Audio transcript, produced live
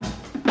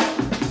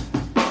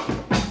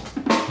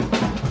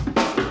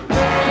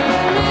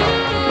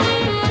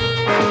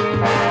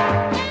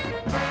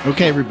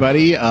Okay,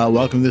 everybody,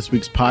 welcome to this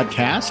week's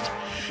podcast.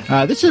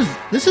 This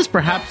is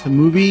perhaps the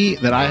movie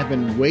that I have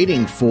been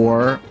waiting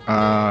for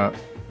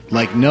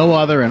like no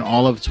other in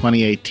all of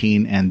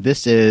 2018, and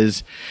this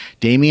is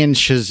Damien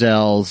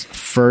Chazelle's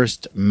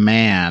First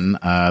Man,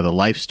 the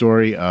life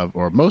story of,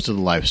 or most of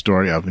the life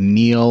story of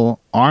Neil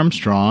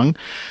Armstrong,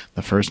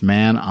 the first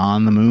man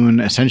on the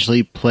moon,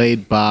 essentially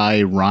played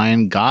by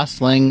Ryan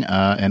Gosling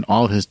and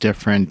all his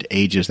different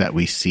ages that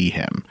we see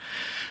him.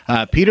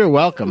 Peter,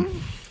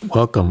 welcome.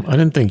 Welcome. I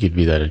didn't think you'd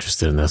be that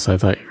interested in this. I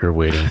thought you were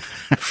waiting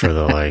for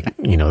the,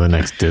 the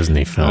next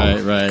Disney film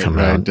come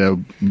out.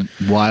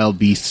 Wild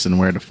Beasts and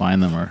Where to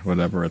Find Them, or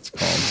whatever it's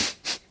called.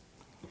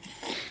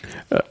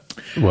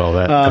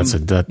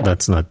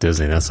 That's not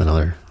Disney. That's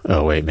another.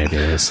 Oh wait, maybe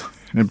it is.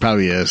 It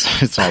probably is.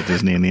 It's all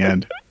Disney in the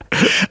end.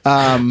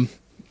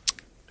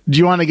 Do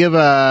you want to give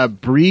a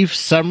brief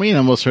summary, and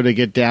then we'll sort of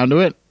get down to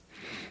it?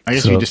 I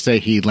guess you just say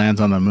he lands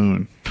on the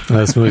moon.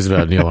 This movie's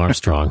about Neil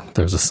Armstrong.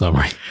 There's a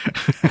summary.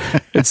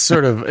 It's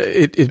sort of,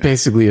 it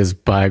basically is a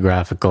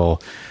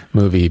biographical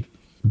movie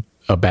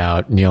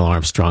about Neil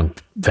Armstrong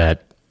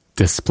that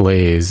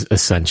displays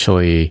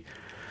essentially,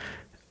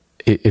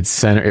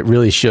 it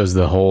really shows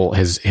the whole,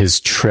 his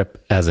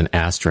trip as an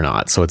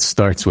astronaut. So it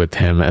starts with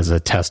him as a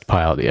test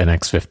pilot, an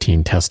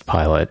X-15 test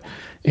pilot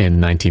in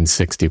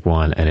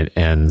 1961, and it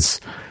ends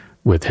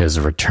with his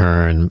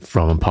return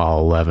from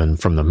Apollo 11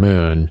 from the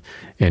moon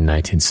in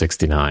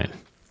 1969.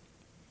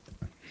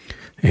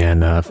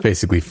 And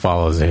basically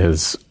follows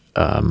his,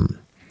 I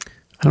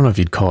don't know if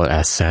you'd call it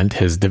ascent,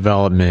 his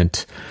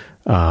development,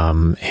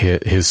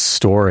 his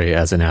story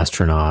as an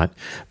astronaut,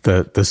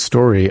 the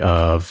story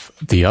of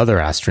the other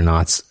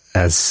astronauts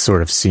as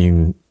sort of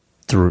seen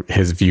through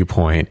his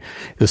viewpoint,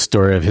 the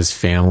story of his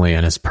family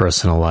and his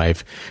personal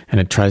life.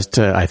 And it tries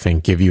to, I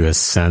think, give you a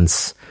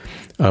sense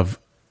of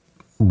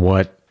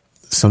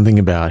something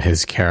about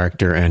his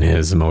character and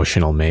his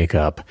emotional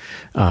makeup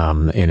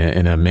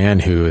in a man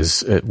who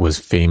was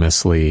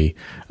famously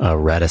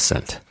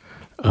reticent.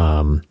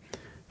 So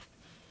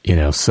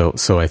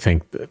I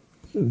think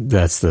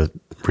that's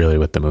really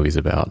what the movie's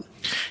about.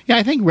 Yeah,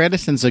 I think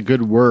reticence is a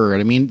good word.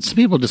 I mean, some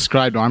people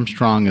described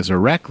Armstrong as a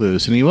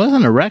recluse, and he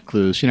wasn't a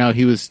recluse. You know,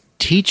 he was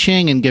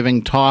teaching and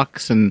giving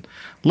talks and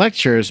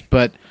lectures,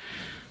 but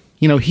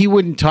he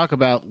wouldn't talk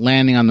about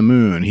landing on the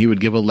moon. He would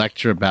give a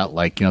lecture about,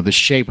 the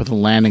shape of the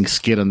landing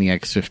skid on the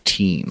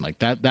X-15. Like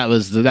that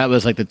was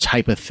like the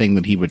type of thing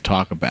that he would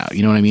talk about.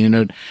 You know what I mean?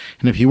 And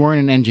if you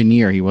weren't an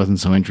engineer, he wasn't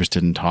so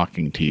interested in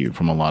talking to you,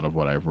 from a lot of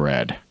what I've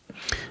read.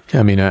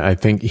 I mean, I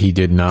think he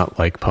did not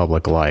like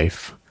public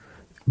life,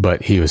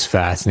 but he was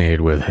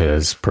fascinated with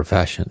his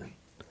profession.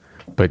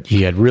 But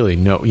he had really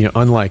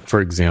unlike,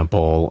 for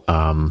example,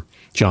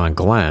 John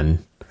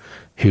Glenn,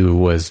 who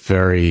was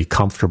very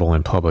comfortable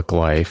in public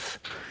life.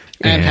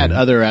 And had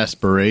other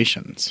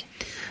aspirations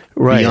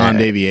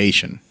beyond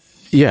aviation.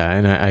 Yeah,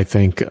 and I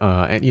think,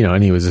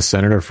 and he was a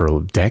senator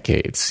for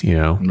decades,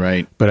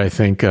 Right. But I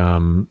think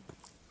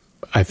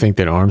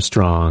that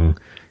Armstrong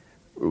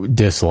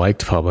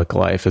disliked public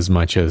life as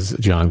much as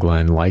John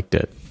Glenn liked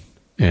it.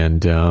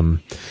 And,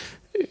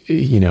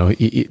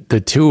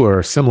 the two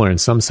are similar in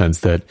some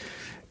sense, that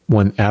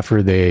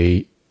after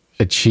they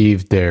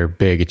achieved their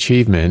big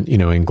achievement,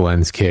 in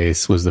Glenn's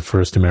case, was the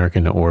first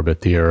American to orbit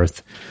the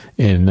Earth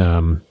in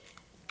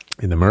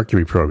the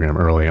Mercury program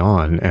early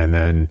on. And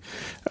then,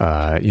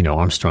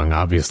 Armstrong,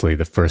 obviously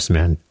the first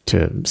man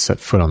to set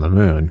foot on the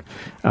moon.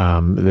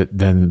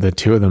 Then the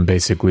two of them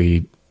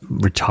basically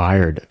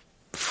retired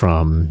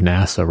from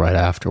NASA right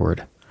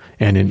afterward.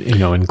 And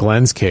in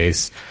Glenn's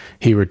case,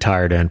 he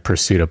retired and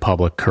pursued a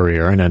public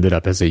career and ended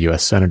up as a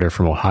U.S. Senator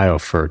from Ohio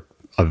for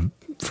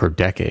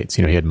decades.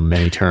 He had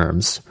many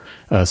terms,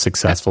 a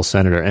successful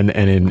senator. And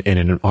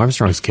in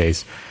Armstrong's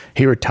case,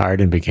 he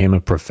retired and became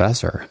a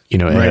professor.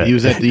 Right. He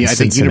was at the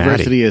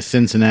University of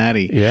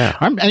Cincinnati. Yeah.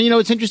 And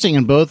it's interesting,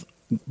 in both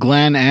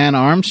Glenn and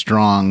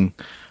Armstrong,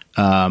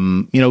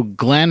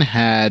 Glenn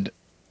had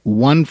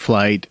one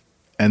flight,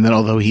 and then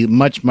although he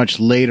much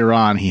later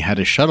on, he had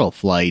a shuttle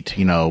flight,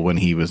 when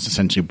he was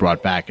essentially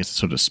brought back as a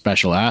sort of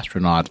special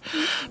astronaut,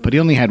 but he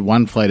only had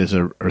one flight as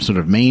a sort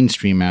of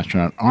mainstream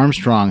astronaut.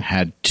 Armstrong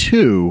had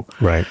two.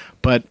 Right.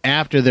 But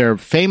after their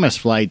famous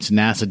flights,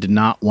 NASA did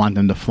not want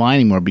them to fly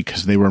anymore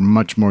because they were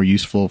much more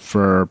useful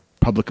for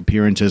public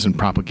appearances and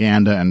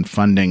propaganda and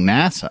funding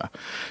NASA.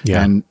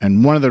 Yeah.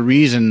 And one of the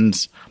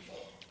reasons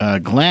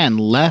Glenn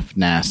left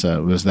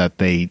NASA was that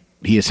he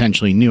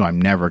essentially knew, I'm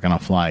never going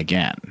to fly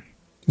again.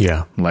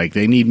 Yeah. Like,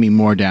 they need me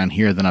more down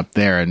here than up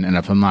there, and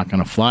if I'm not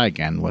going to fly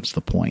again, what's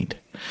the point?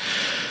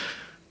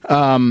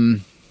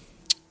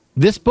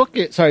 This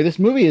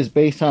movie is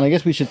based on, I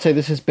guess we should say,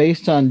 this is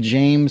based on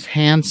James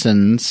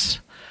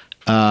Hansen's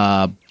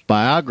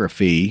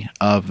biography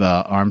of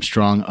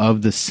Armstrong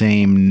of the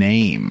same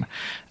name,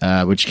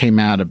 which came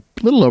out a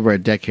little over a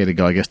decade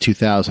ago, I guess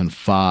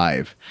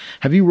 2005.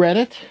 Have you read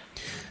it?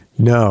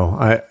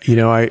 No,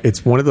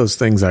 it's one of those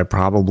things I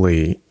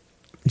probably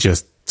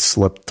just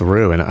slipped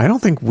through. And I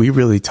don't think we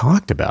really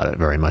talked about it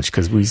very much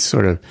because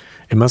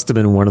it must have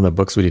been one of the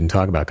books we didn't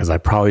talk about because I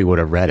probably would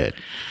have read it.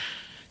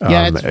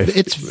 Yeah,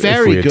 it's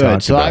very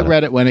good. So I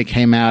read it when it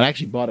came out. I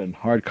actually bought it in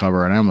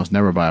hardcover, and I almost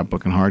never buy a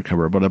book in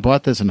hardcover, but I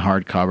bought this in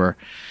hardcover.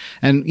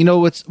 And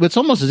what's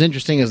almost as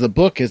interesting as the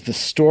book is the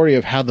story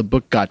of how the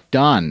book got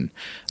done.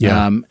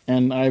 Yeah.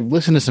 And I've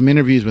listened to some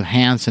interviews with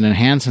Hansen, and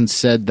Hansen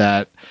said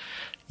that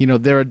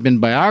there had been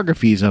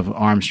biographies of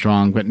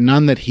Armstrong, but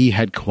none that he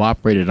had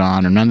cooperated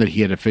on or none that he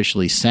had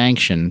officially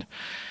sanctioned.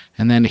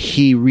 And then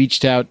he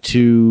reached out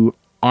to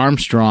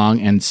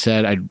Armstrong and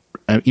said, I'm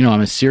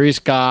a serious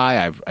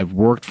guy. I've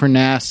worked for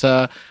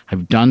NASA.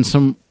 I've done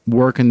some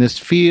work in this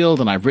field,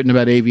 and I've written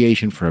about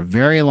aviation for a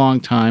very long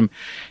time.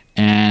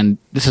 And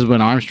this is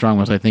when Armstrong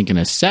was, I think, in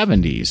his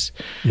 70s.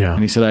 Yeah.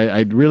 And he said,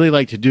 I'd really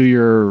like to do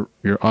your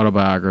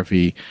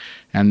autobiography.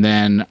 And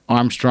then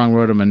Armstrong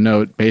wrote him a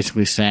note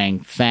basically saying,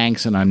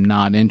 thanks, and I'm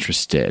not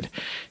interested.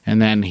 And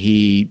then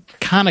he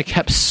kind of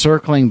kept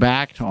circling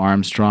back to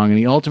Armstrong, and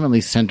he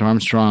ultimately sent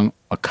Armstrong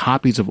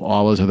copies of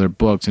all his other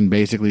books and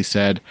basically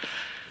said,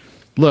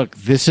 look,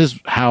 this is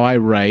how I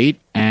write,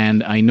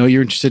 and I know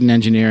you're interested in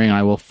engineering.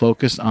 I will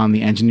focus on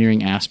the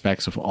engineering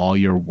aspects of all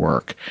your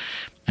work.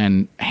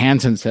 And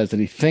Hansen says that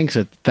he thinks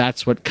that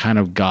that's what kind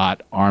of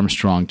got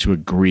Armstrong to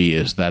agree,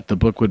 is that the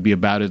book would be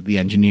about the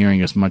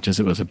engineering as much as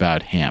it was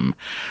about him.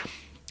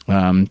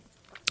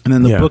 And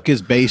then the book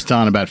is based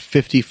on about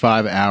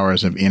 55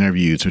 hours of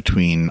interviews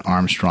between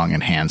Armstrong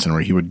and Hansen,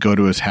 where he would go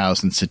to his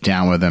house and sit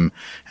down with him,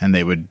 and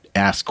they would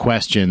ask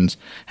questions.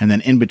 And then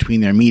in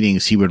between their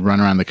meetings, he would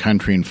run around the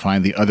country and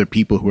find the other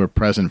people who were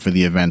present for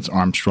the events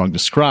Armstrong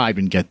described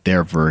and get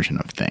their version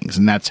of things.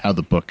 And that's how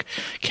the book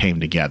came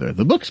together.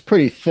 The book's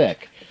pretty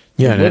thick.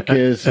 Yeah, the book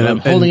is. I'm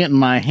holding it in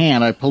my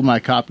hand. I pulled my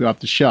copy off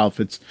the shelf.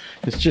 It's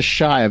just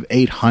shy of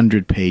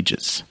 800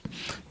 pages.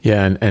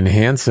 Yeah, and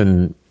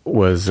Hansen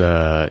was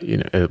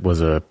it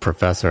was a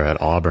professor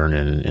at Auburn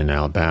in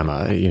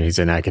Alabama. He's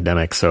an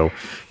academic, so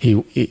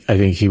I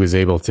think he was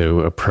able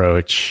to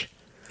approach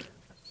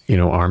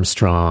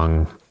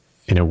Armstrong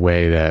in a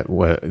way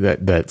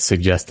that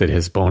suggested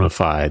his bona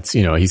fides.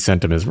 He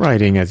sent him his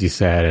writing, as you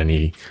said, and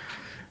he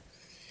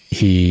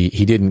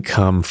didn't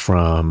come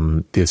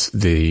from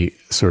the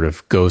sort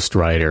of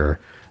ghostwriter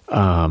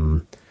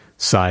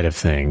side of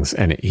things,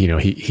 and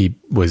he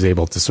was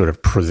able to sort of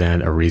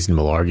present a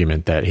reasonable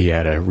argument that he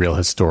had a real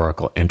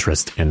historical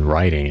interest in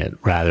writing it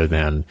rather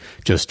than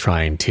just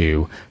trying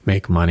to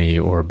make money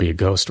or be a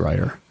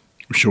ghostwriter.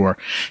 Sure.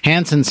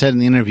 Hansen said in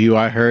the interview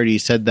I heard, he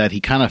said that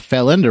he kind of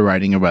fell into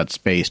writing about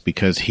space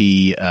because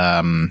he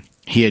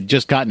had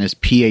just gotten his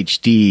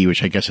PhD,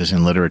 which I guess is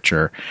in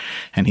literature,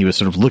 and he was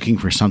sort of looking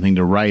for something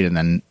to write, and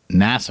then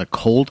NASA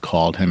cold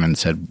called him and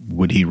said,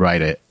 would he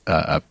write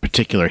a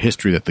particular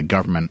history that the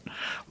government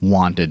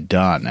wanted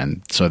done?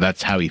 And so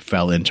that's how he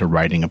fell into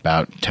writing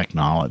about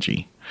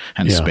technology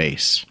and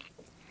space.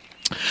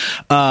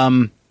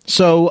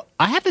 So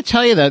I have to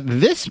tell you that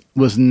this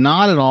was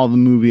not at all the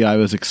movie I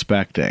was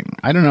expecting.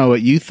 I don't know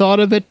what you thought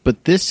of it,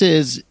 but this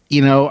is,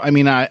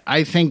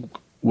 I think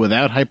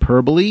without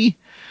hyperbole,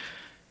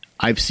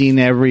 I've seen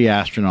every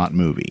astronaut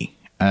movie,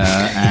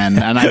 and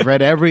I've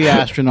read every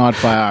astronaut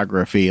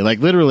biography. Like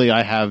literally,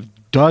 I have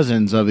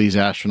dozens of these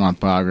astronaut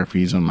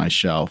biographies on my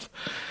shelf.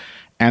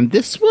 And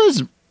this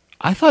was,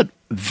 I thought,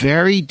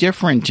 very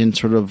different in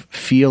sort of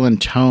feel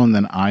and tone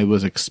than I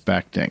was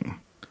expecting.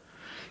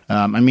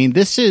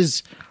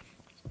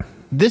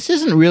 This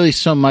isn't really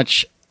so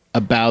much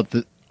about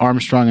the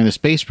Armstrong and the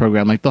space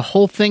program. Like the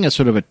whole thing is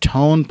sort of a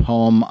tone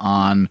poem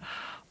on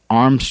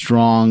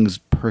Armstrong's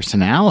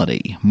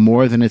personality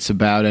more than it's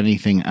about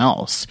anything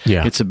else.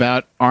 Yeah. It's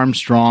about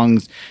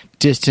Armstrong's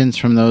distance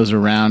from those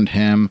around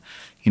him,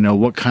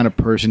 what kind of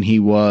person he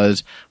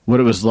was, what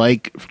it was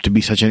like to be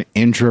such an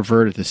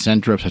introvert at the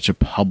center of such a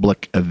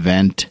public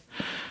event.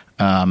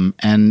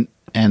 And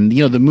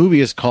the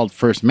movie is called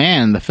First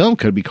Man. The film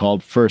could be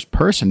called First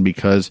Person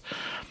because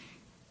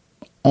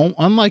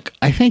unlike,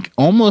 I think,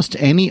 almost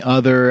any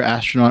other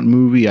astronaut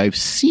movie I've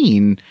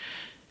seen,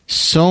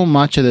 so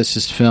much of this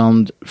is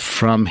filmed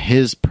from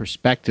his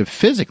perspective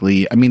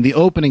physically. I mean, the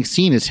opening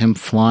scene is him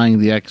flying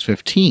the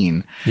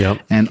X-15.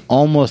 Yep. And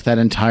almost that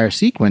entire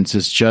sequence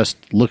is just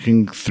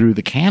looking through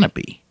the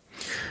canopy.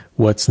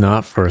 What's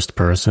not first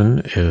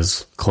person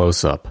is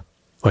close-up.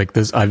 Like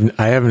this, I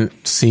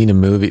haven't seen a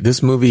movie.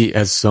 This movie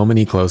has so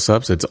many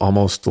close-ups, it's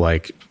almost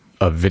like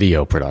a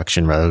video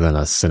production rather than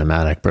a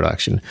cinematic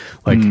production.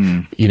 Like,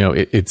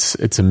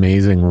 it's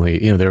amazingly,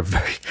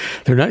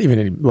 they're not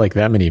even like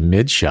that many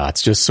mid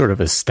shots, just sort of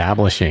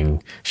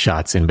establishing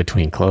shots in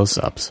between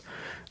close-ups.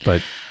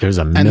 But there's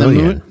a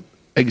million.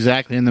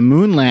 Exactly. And the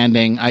moon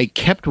landing, I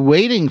kept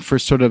waiting for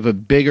sort of a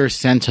bigger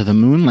sense of the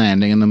moon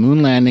landing. And the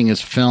moon landing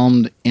is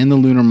filmed in the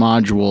lunar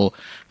module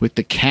with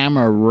the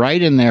camera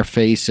right in their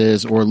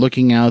faces or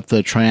looking out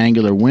the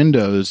triangular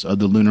windows of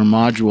the lunar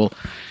module.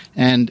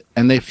 And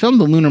they filmed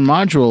the lunar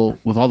module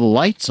with all the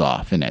lights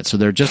off in it. So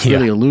they're just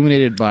really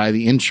illuminated by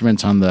the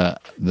instruments on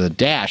the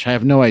dash. I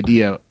have no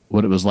idea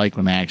what it was like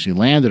when they actually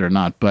landed or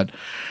not. But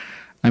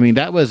I mean,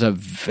 that was a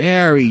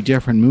very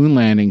different moon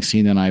landing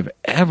scene than I've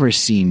ever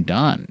seen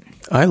done.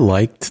 I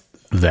liked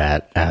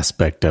that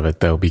aspect of it,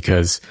 though,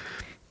 because,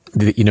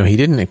 he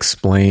didn't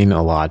explain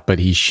a lot, but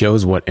he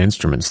shows what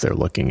instruments they're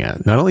looking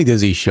at. Not only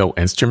does he show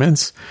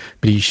instruments,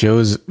 but he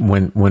shows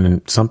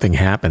when something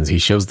happens, he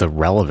shows the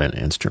relevant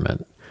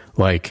instrument,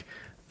 like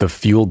the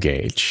fuel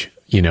gauge,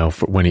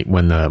 for when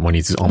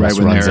he's almost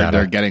runs out.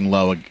 They're getting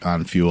low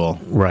on fuel.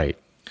 Right.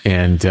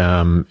 And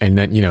then,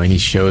 and he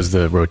shows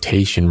the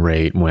rotation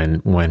rate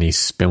when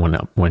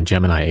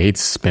Gemini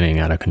 8's spinning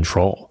out of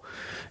control.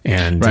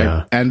 And,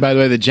 right. And by the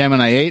way, the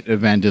Gemini 8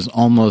 event is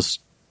almost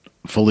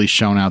fully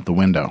shown out the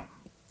window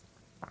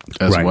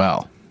as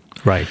well.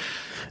 Right.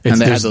 And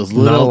they had those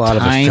little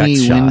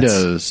tiny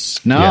windows.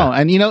 No. Yeah.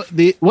 And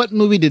what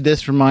movie did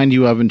this remind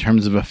you of in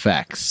terms of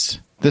effects?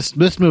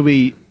 This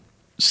movie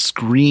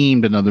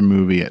screamed another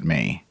movie at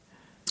me.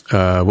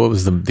 What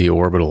was the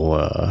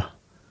orbital,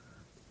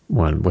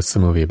 one? What's the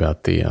movie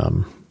about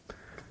the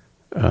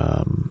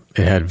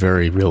it had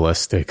very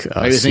realistic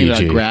Are you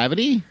thinking about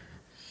Gravity?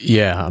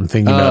 Yeah, I'm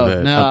thinking about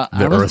the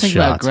I wasn't Earth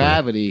thinking shots. about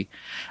Gravity.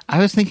 I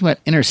was thinking about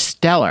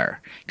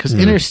Interstellar, because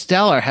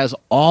Interstellar has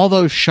all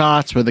those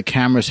shots where the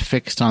camera's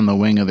fixed on the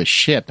wing of the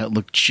ship that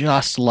look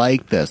just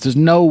like this. There's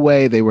no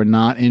way they were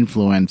not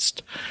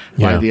influenced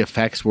by the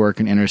effects work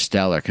in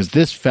Interstellar, because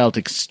this felt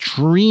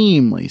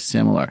extremely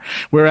similar.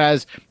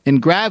 Whereas in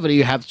Gravity,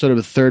 you have sort of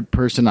a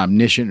third-person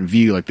omniscient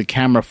view, like the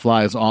camera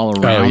flies all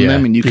around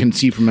them, and you can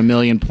see from a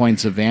million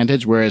points of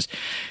vantage, whereas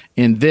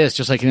in this,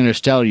 just like in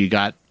Interstellar, you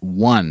got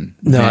one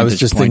vantage I was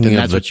just point, thinking and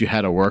that's what you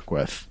had to work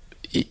with.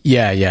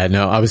 Yeah.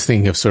 No, I was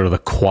thinking of sort of the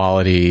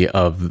quality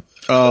of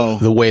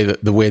the way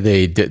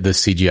they did the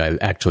CGI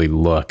actually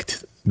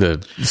looked.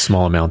 The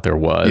small amount there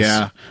was.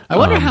 Yeah, I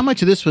wonder how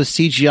much of this was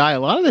CGI. A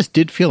lot of this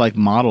did feel like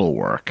model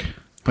work,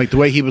 like the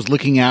way he was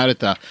looking out at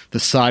the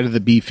side of the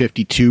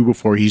B-52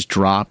 before he's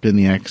dropped in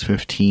the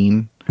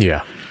X-15.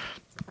 Yeah,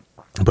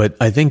 but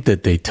I think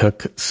that they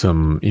took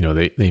some.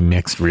 They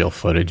mixed real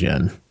footage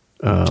in.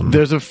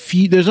 There's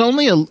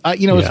only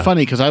it's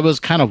funny because I was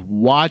kind of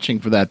watching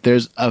for that.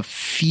 There's a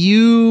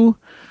few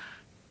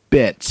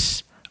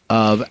bits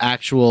of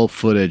actual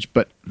footage,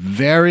 but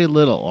very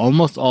little.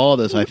 Almost all of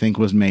this, I think,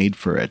 was made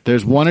for it.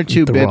 There's one or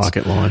two the bits.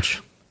 Rocket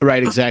launch.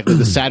 Right, exactly.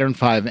 The Saturn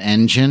V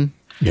engine.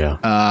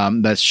 Yeah.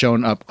 That's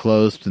shown up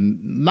close.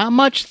 And not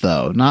much,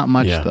 though.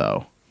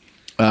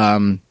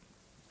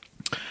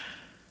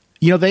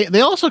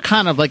 They also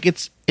kind of like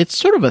it's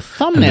sort of a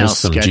thumbnail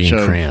sketch. Gene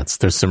Kranz.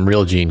 There's some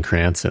real Gene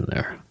Kranz in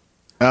there.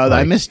 Oh,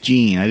 I missed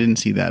Gene. I didn't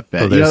see that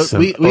bit.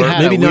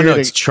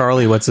 It's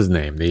Charlie. What's his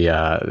name?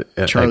 The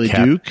Charlie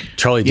Duke.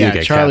 Charlie Duke.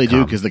 Yeah, Charlie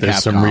Duke is the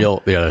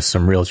Capcom. There's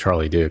some real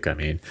Charlie Duke. I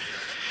mean,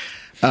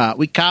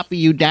 we copy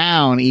you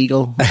down,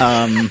 Eagle.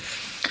 I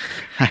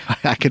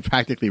could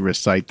practically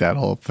recite that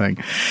whole thing.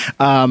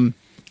 The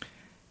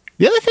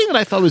other thing that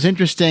I thought was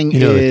interesting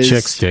is the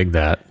chicks dig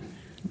that.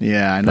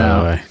 Yeah, I know. By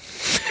the way.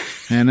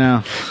 I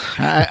know.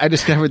 I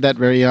discovered that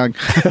very young.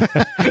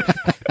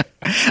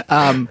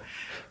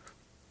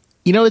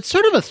 It's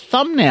sort of a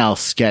thumbnail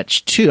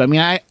sketch too. I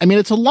mean,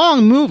 it's a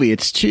long movie.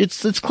 It's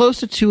close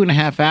to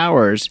 2.5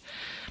 hours,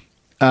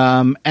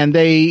 and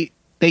they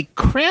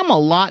cram a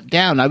lot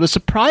down. I was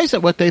surprised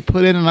at what they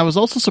put in, and I was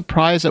also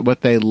surprised at what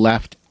they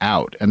left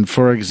out. And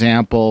for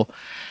example,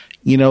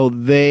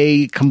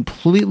 they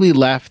completely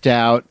left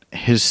out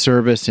his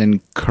service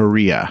in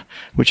Korea,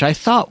 which I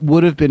thought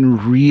would have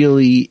been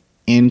really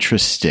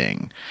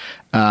interesting.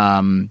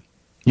 Armstrong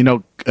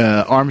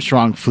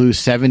flew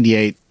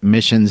 78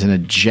 missions in a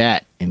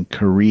jet in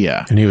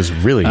Korea. And he was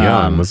really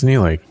young, wasn't he?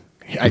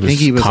 I think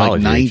he was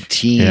like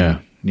 19. Age.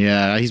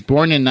 Yeah. He's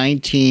born in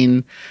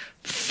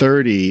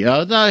 1930.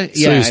 Oh, no, so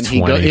yeah. He's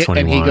 20, 21.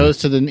 And he goes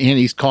to and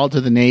he's called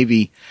to the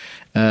Navy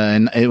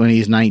when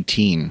he's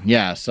 19.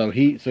 Yeah. So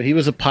he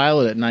was a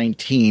pilot at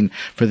 19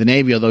 for the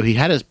Navy, although he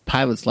had his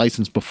pilot's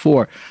license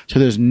before. So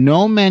there's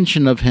no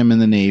mention of him in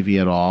the Navy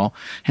at all.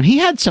 And he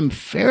had some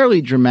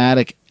fairly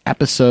dramatic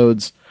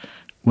episodes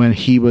when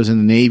he was in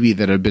the Navy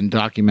that have been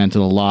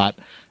documented a lot.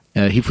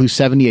 He flew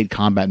 78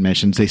 combat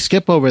missions. They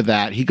skip over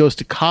that. He goes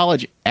to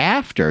college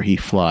after he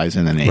flies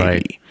in the Navy.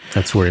 Right.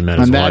 That's where he met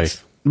his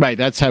wife. Right.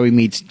 That's how he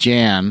meets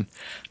Jan.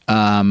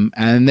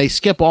 And they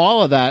skip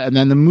all of that. And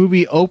then the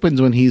movie opens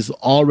when he's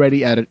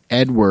already at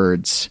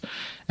Edwards.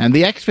 And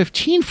the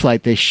X-15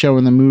 flight they show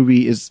in the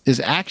movie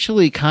is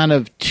actually kind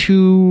of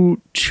two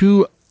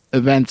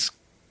events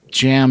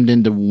jammed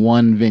into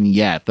one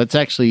vignette. That's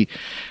actually...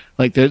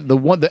 like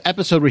the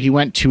episode where he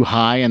went too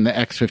high and the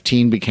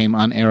X-15 became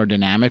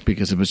unaerodynamic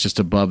because it was just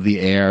above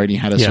the air and he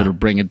had to sort of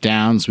bring it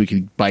down so he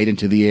could bite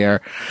into the air.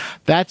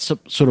 That's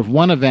sort of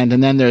one event.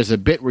 And then there's a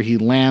bit where he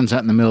lands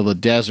out in the middle of the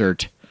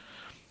desert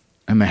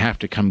and they have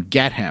to come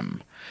get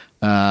him.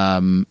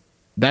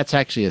 That's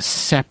actually a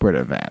separate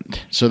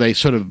event. So they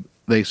sort of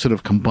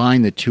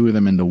combine the two of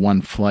them into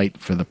one flight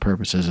for the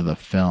purposes of the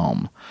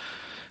film.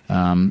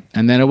 And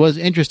then it was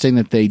interesting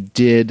that they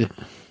did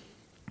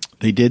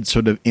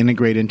sort of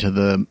integrate into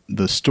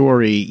the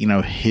story,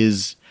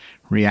 his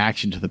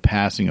reaction to the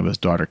passing of his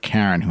daughter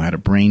Karen, who had a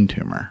brain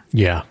tumor.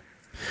 Yeah.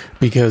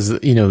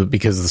 Because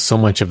so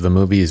much of the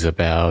movie is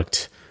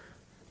about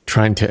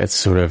trying to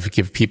sort of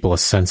give people a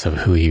sense of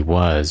who he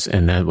was,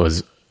 and that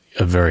was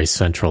a very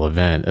central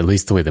event, at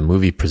least the way the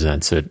movie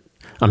presents it.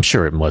 I'm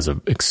sure it was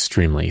an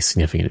extremely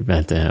significant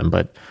event to him,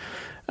 but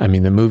I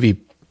mean, the movie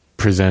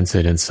presents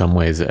it in some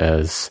ways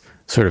as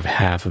sort of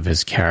half of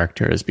his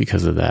character is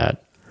because of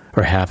that,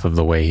 or half of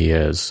the way he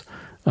is,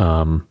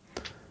 or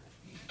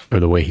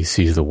the way he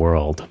sees the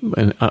world.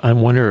 And I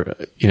wonder,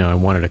 I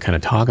wanted to kind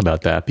of talk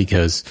about that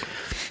because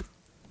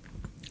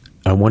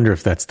I wonder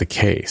if that's the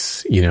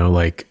case,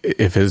 like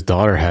if his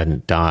daughter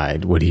hadn't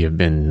died, would he have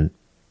been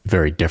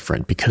very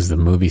different? Because the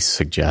movie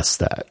suggests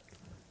that.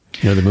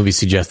 The movie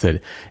suggests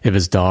that if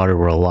his daughter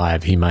were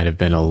alive, he might have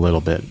been a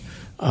little bit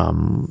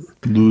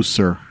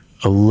looser,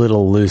 a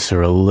little less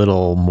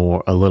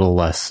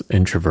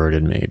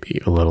introverted,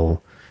 maybe a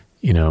little,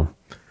 a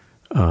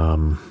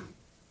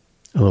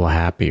little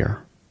happier.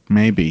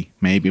 Maybe.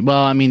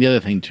 Well, I mean, the other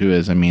thing too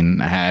is, I don't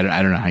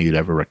know how you'd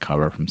ever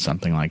recover from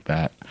something like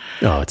that.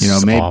 Oh, it's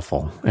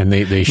awful. And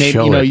they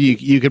show it.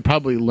 You could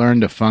probably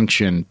learn to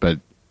function, but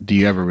do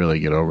you ever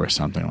really get over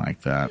something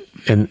like that?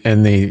 And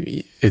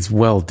it's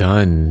well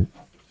done,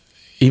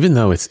 even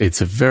though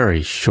it's a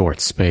very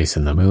short space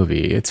in the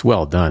movie. It's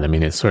well done. I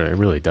mean, it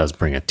really does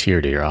bring a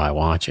tear to your eye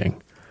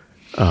watching.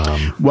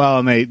 Well,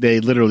 and they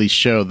literally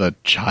show the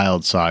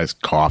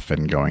child-sized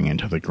coffin going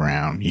into the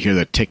ground. You hear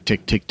the tick,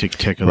 tick, tick, tick,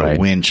 tick of the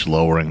winch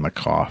lowering the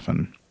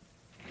coffin.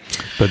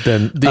 But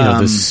then,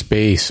 the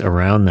space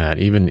around that,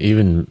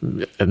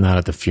 even not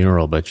at the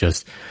funeral, but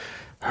just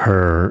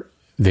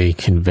they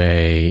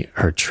convey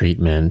her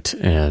treatment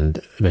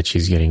and that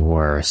she's getting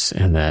worse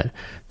and that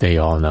they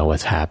all know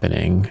what's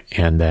happening.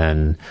 And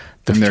then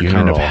they're funeral,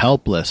 kind of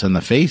helpless in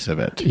the face of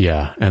it.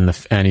 Yeah. And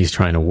he's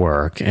trying to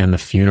work, and the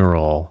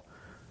funeral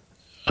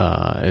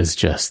is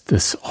just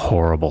this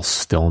horrible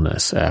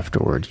stillness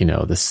afterward.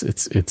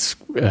 It's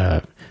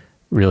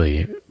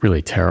really,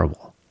 really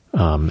terrible.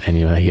 And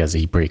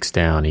he breaks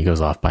down, he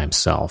goes off by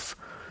himself.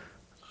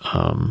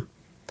 And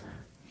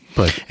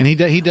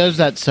he does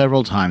that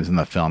several times in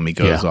the film. He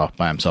goes off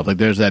by himself. Like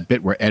there's that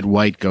bit where Ed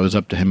White goes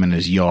up to him in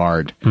his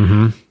yard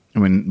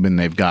when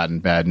they've gotten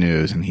bad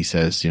news, and he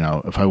says,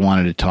 if I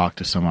wanted to talk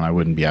to someone, I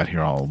wouldn't be out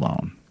here all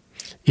alone.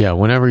 Yeah,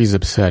 whenever he's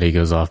upset, he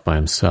goes off by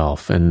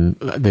himself, and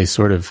they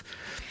sort of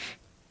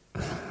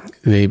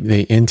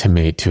they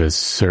intimate to a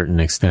certain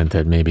extent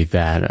that maybe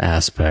that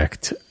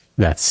aspect,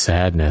 that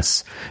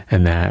sadness,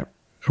 and that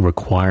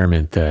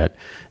requirement, that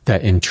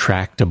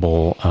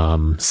intractable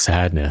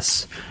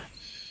sadness,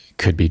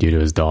 could be due to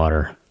his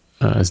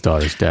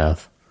daughter's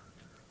death.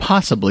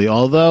 Possibly,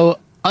 although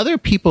other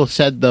people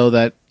said, though,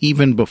 that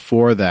even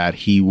before that,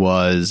 he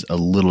was a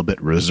little bit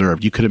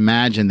reserved. You could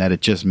imagine that it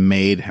just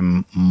made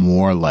him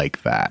more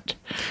like that.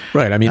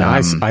 Right. I mean,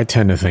 I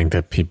tend to think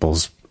that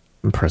people's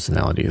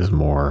personality is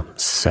more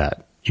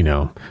set, it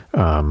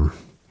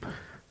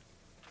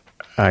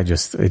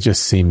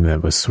just seemed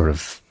that was sort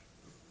of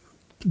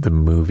the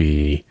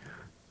movie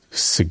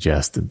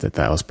suggested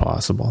that was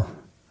possible.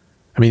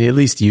 I mean, it at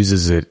least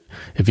uses it,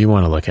 if you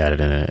want to look at it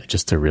in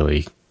just a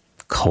really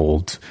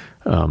cold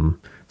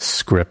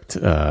script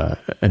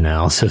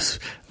analysis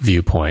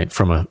viewpoint,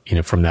 from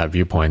that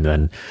viewpoint,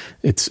 then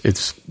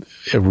it's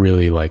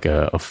really like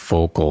a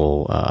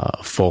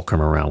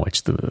fulcrum around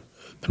which the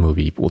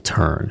movie will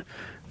turn.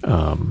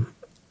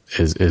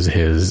 Is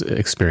his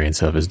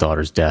experience of his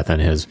daughter's death and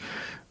his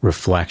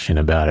reflection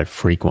about it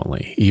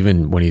frequently,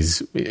 even when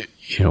he's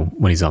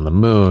on the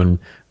moon.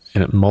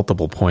 And at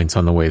multiple points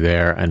on the way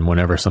there, and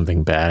whenever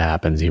something bad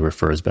happens, he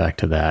refers back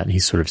to that, and he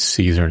sort of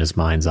sees her in his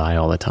mind's eye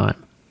all the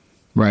time.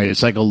 Right.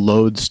 It's like a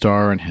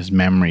lodestar in his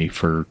memory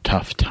for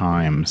tough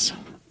times.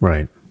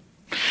 Right.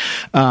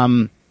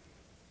 Two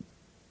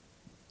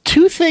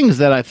things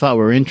that I thought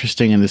were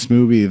interesting in this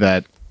movie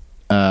that,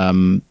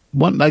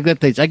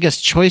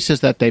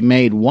 choices that they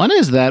made. One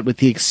is that, with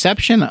the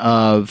exception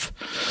of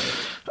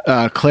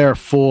Claire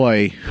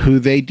Foy, who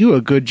they do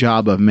a good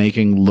job of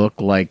making look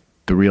like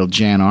the real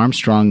Jan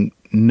Armstrong,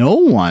 no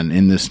one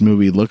in this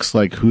movie looks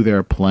like who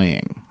they're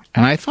playing.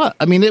 And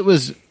it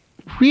was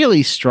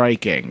really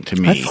striking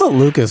to me. I thought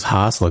Lucas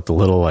Haas looked a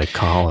little like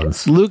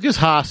Collins. Lucas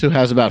Haas, who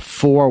has about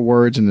 4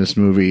 words in this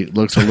movie,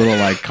 looks a little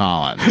like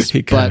Collins.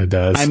 He kind of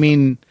does. I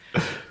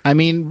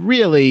mean,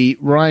 really,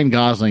 Ryan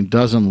Gosling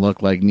doesn't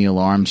look like Neil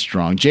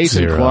Armstrong.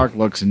 Jason Clarke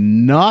looks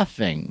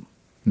nothing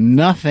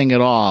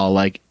at all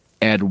like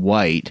Ed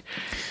White.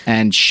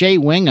 And Shea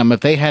Wingham, if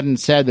they hadn't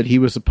said that he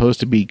was supposed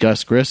to be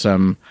Gus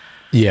Grissom,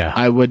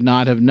 I would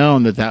not have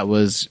known that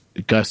was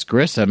Gus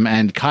Grissom.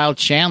 And Kyle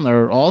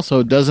Chandler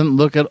also doesn't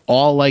look at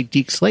all like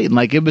Deke Slayton.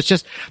 Like, it was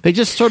just, they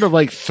just sort of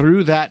like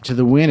threw that to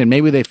the wind, and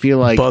maybe they feel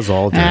like, Buzz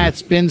Aldrin,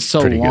 it's been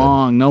so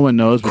long, no one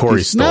knows.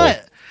 Corey Stoll.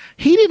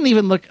 He didn't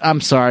even look, I'm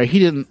sorry, he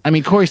didn't,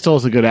 Corey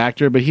Stoll's a good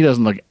actor, but he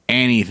doesn't look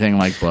anything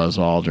like Buzz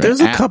Aldrin.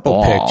 There's a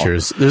couple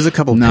pictures. There's a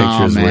couple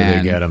pictures where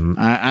they get him.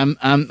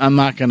 I'm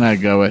not going to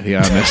go with you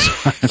on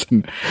this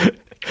one.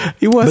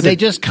 He wasn't but they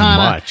just kind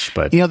much,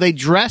 but they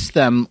dressed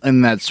them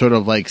in that sort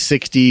of like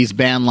 60s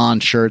band lawn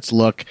shirts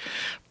look,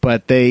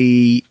 but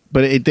they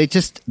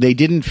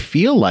didn't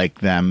feel like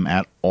them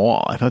at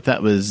all. I thought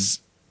that was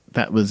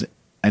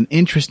an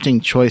interesting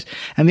choice.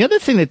 And the other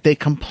thing that they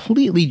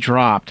completely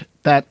dropped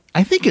that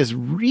I think is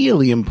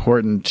really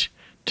important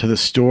to the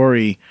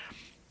story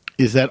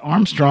is that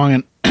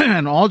Armstrong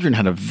and Aldrin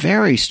had a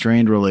very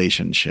strained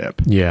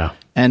relationship. Yeah.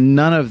 And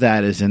none of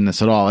that is in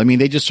this at all. I mean,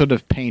 they just sort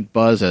of paint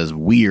Buzz as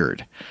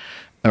weird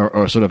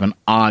or sort of an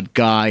odd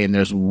guy. And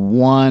there's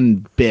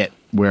one bit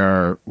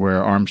where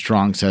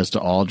Armstrong says to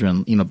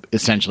Aldrin,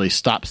 essentially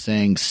stop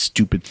saying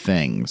stupid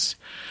things.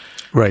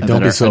 Right.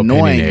 Don't be so annoying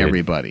opinionated.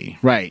 Everybody.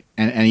 Right.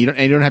 And you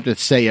don't have to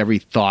say every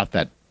thought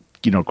that,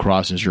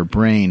 crosses your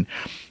brain.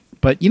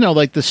 But,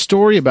 like the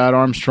story about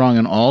Armstrong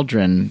and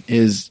Aldrin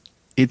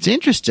it's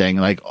interesting.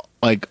 Like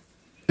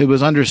it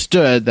was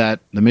understood that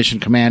the mission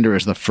commander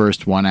is the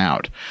first one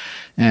out.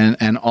 And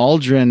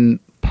Aldrin,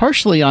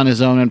 partially on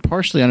his own and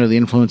partially under the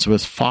influence of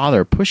his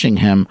father pushing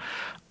him,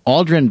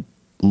 Aldrin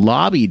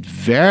lobbied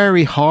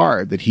very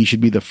hard that he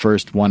should be the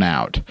first one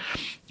out.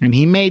 And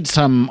he made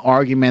some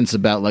arguments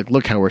about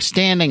look how we're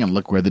standing and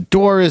look where the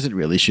door is. It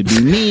really should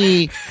be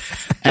me.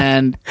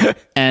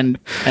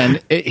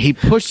 He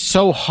pushed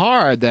so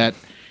hard that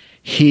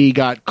he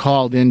got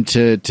called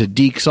into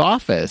Deke's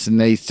office, and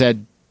they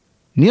said,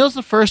 Neil's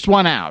the first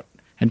one out,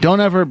 and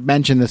don't ever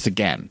mention this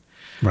again.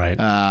 Right.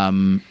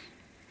 And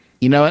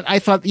I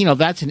thought,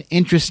 that's an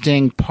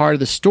interesting part of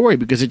the story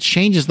because it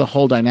changes the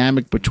whole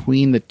dynamic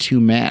between the two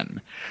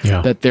men.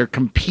 Yeah. That they're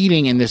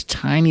competing in this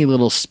tiny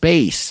little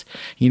space,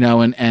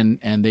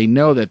 and they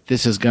know that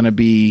this is going to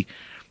be,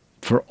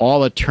 for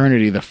all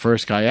eternity, the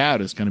first guy out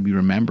is going to be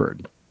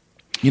remembered.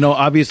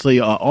 Obviously,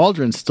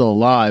 Aldrin's still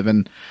alive,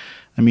 and,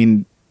 I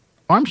mean,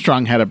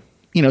 Armstrong had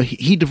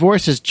he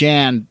divorces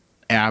Jan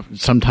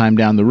sometime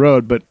down the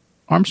road, but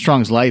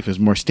Armstrong's life is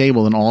more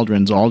stable than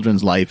Aldrin's.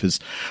 Aldrin's life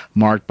is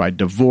marked by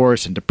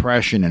divorce and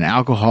depression and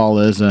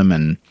alcoholism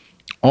and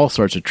all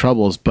sorts of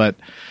troubles. But,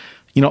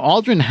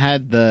 Aldrin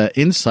had the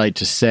insight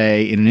to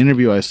say in an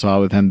interview I saw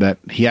with him that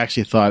he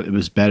actually thought it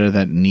was better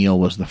that Neil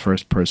was the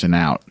first person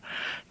out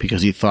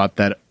because he thought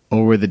that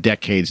over the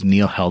decades,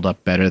 Neil held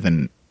up better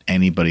than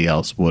anybody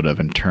else would have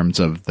in terms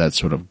of that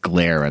sort of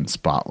glare and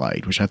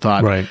spotlight, which I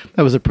thought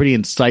that was a pretty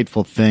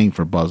insightful thing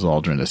for Buzz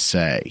Aldrin to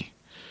say.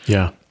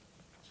 Yeah.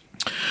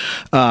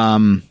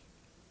 The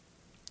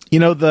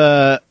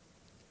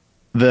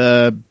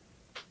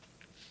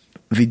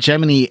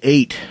Gemini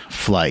 8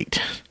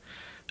 flight,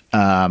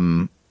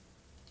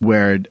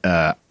 where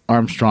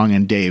Armstrong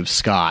and Dave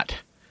Scott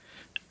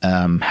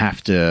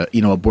have to,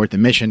 abort the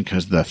mission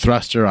because the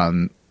thruster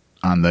on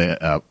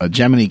the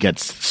Gemini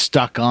gets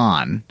stuck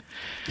on.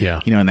 Yeah.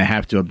 And they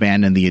have to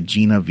abandon the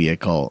Agena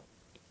vehicle.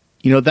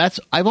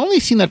 I've only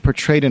seen that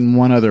portrayed in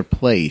one other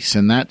place,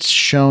 and that's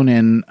shown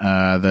in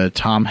the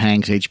Tom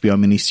Hanks HBO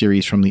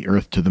miniseries From the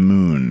Earth to the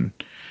Moon.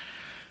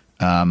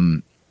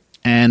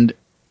 And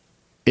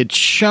it's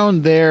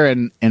shown there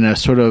in a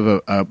sort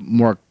of a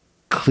more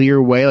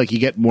clear way, like you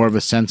get more of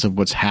a sense of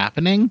what's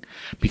happening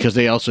because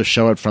they also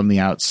show it from the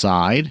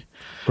outside.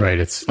 Right,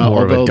 it's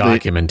more of a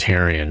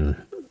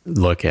documentarian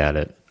look at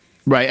it.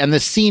 Right, and the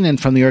scene in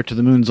From the Earth to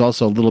the Moon is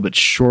also a little bit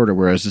shorter,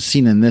 whereas the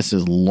scene in this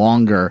is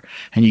longer,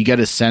 and you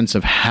get a sense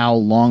of how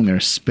long they're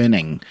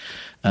spinning.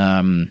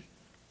 I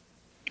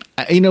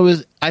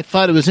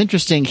thought it was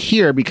interesting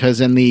here because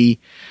in the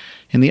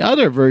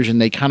other version,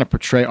 they kind of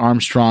portray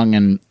Armstrong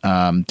and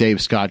Dave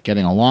Scott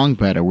getting along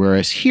better,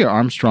 whereas here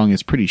Armstrong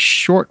is pretty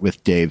short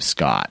with Dave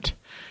Scott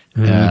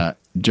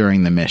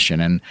during the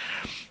mission, and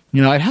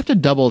I'd have to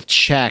double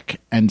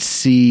check and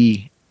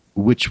see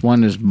which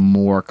one is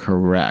more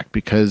correct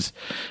because,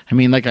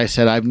 like I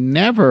said, I've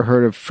never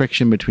heard of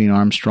friction between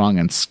Armstrong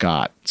and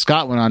Scott.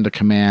 Scott went on to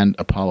command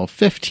Apollo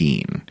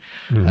 15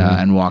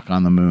 and walk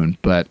on the moon,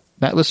 but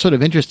that was sort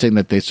of interesting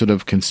that they sort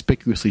of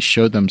conspicuously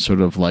showed them sort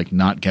of like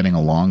not getting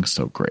along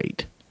so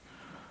great.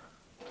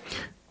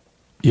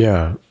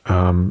 Yeah.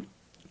 And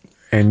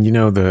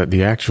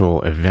the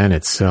actual event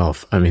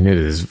itself, it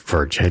is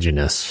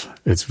vertiginous.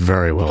 It's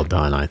very well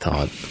done, I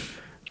thought.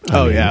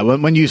 Yeah.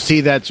 When you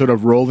see that sort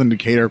of roll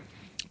indicator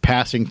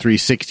passing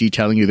 360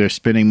 telling you they're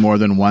spinning more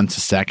than once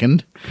a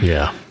second.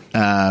 Yeah.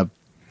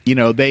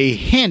 They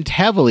hint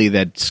heavily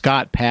that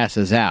Scott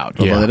passes out,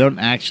 although they don't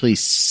actually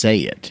say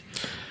it.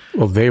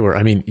 Well, they were,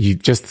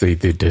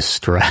 the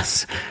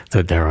distress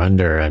that they're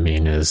under,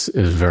 is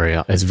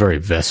very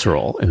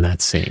visceral in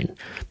that scene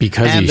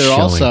because they're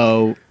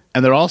also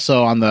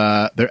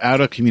they're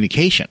out of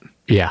communication.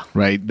 Yeah.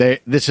 Right.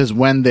 This is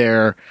when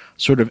they're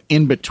sort of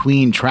in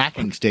between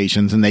tracking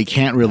stations and they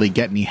can't really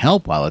get any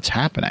help while it's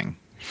happening.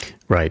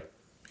 Right.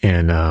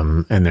 And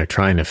they're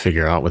trying to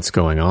figure out what's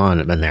going on,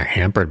 and they're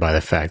hampered by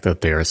the fact that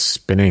they are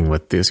spinning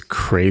with this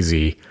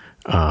crazy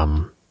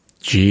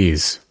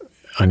G's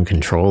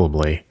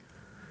uncontrollably.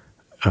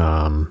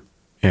 And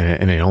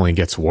it only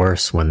gets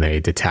worse when they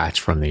detach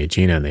from the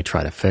Agena and they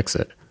try to fix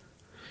it.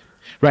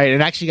 Right.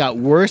 It actually got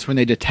worse when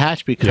they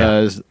detached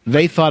because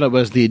they thought it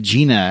was the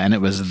Agena and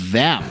it was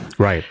them.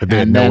 Right. But they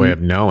had no way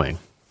of knowing.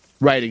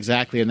 Right,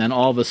 exactly. And then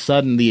all of a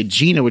sudden the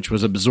Agena, which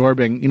was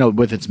absorbing,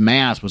 with its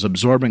mass, was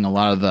absorbing a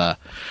lot of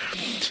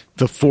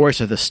the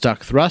force of the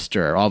stuck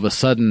thruster. All of a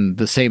sudden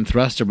the same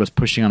thruster was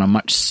pushing on a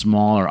much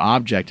smaller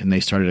object and they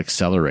started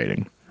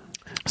accelerating.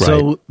 Right.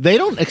 So they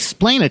don't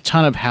explain a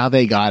ton of how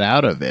they got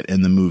out of it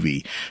in the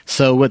movie.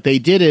 So what they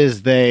did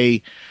is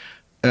the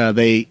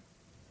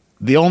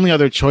only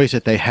other choice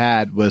that they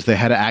had was they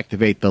had to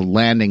activate the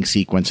landing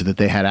sequence so that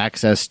they had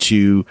access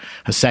to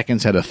a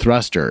second set of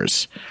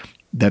thrusters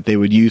that they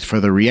would use for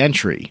the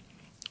reentry,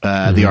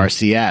 the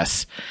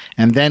RCS.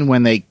 And then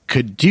when they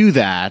could do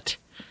that,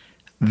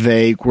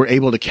 they were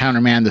able to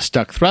countermand the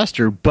stuck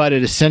thruster, but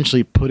it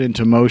essentially put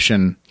into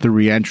motion the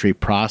reentry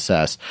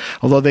process.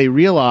 Although they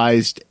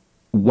realized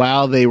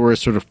while they were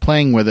sort of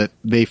playing with it,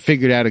 they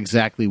figured out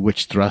exactly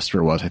which thruster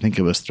it was. I think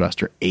it was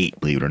thruster 8,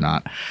 believe it or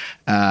not.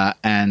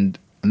 And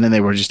then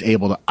they were just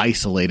able to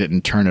isolate it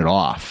and turn it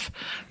off.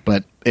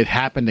 But it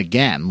happened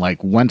again.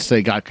 Like once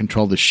they got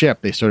control of the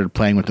ship, they started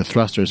playing with the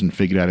thrusters and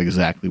figured out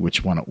exactly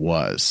which one it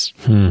was.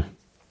 The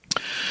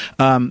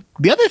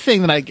other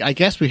thing that I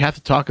guess we have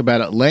to talk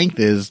about at length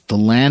is the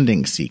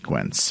landing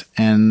sequence.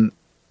 And,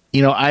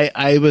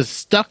 I was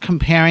stuck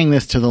comparing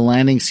this to the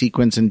landing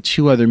sequence in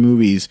two other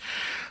movies.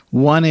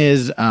 One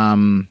is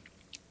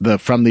the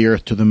From the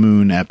Earth to the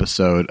Moon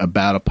episode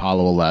about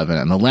Apollo 11.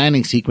 And the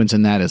landing sequence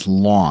in that is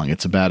long.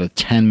 It's about a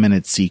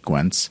 10-minute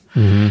sequence.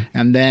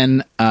 And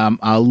then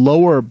a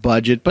lower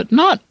budget, but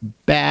not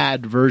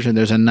bad version.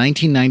 There's a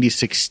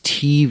 1996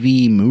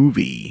 TV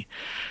movie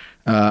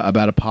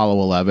about Apollo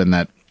 11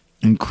 that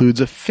includes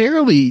a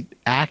fairly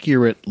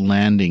accurate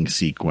landing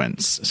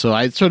sequence. So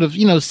I'd sort of,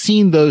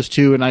 seen those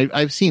two, and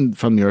I've seen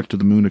From the Earth to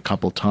the Moon a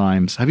couple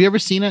times. Have you ever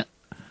seen it?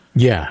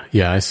 Yeah,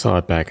 I saw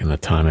it back in the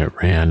time it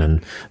ran,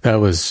 and that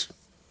was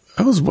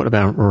what,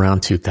 about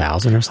around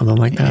 2000 or something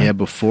like that? Yeah,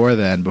 before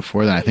then,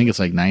 I think it's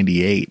like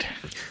 98.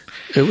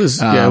 It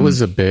was it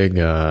was a big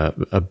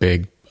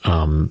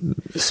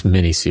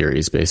mini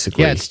series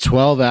basically. Yeah, it's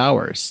 12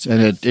 hours,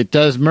 and it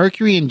does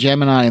Mercury and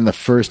Gemini in the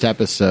first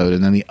episode,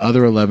 and then the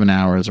other 11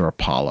 hours are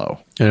Apollo.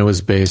 And it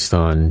was based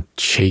on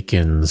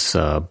Chaikin's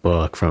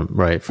book from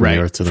the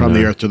Earth to the Moon. From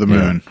the Earth to the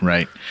Moon,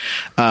 right.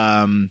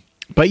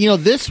 But,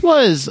 this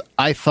was,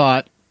 I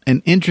thought,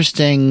 an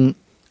interesting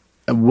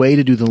way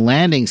to do the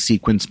landing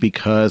sequence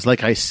because,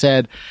 like I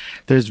said,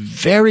 there's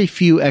very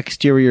few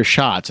exterior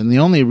shots. And the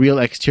only real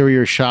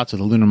exterior shots of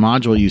the lunar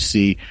module you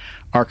see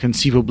are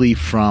conceivably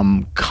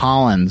from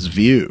Collins'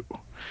 view.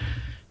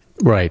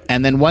 Right.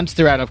 And then once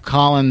they're out of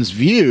Collins'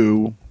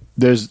 view,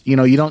 there's,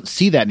 you don't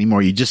see that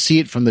anymore. You just see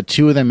it from the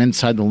two of them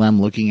inside the LEM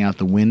looking out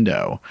the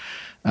window.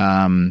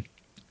 And,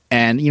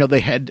 they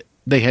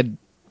had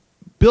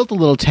built a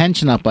little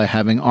tension up by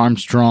having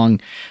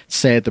Armstrong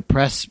say at the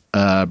press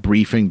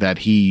briefing that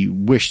he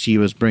wished he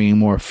was bringing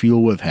more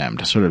fuel with him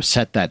to sort of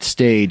set that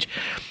stage.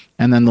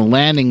 And then the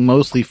landing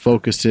mostly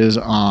focuses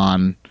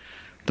on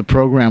the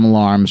program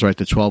alarms, right?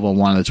 The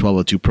 1201 and the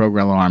 1202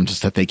 program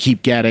alarms that they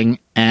keep getting,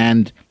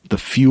 and the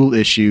fuel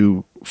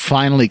issue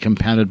finally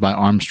compounded by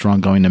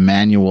Armstrong going to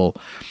manual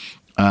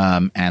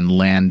and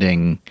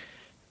landing,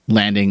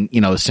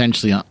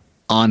 essentially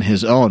on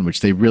his own, which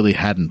they really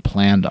hadn't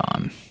planned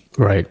on.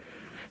 Right.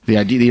 The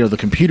idea, the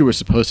computer was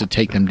supposed to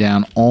take them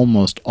down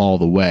almost all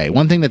the way.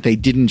 One thing that they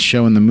didn't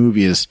show in the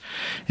movie is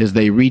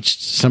they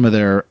reached some of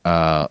their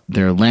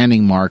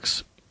landing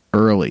marks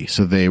early,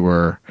 so they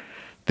were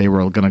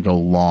going to go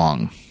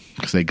long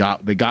because they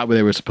got where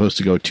they were supposed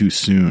to go too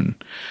soon,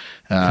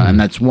 and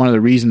that's one of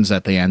the reasons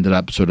that they ended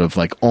up sort of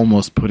like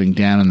almost putting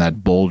down in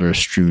that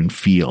boulder-strewn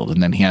field,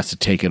 and then he has to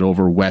take it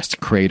over West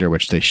Crater,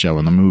 which they show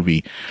in the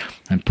movie,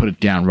 and put it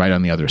down right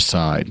on the other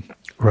side.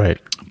 Right.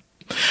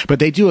 But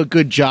they do a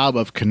good job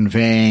of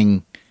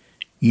conveying,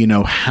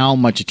 how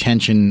much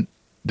attention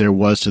there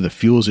was to the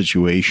fuel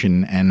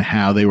situation and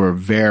how they were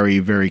very,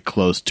 very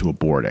close to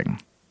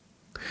aborting.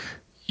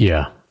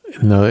 Yeah.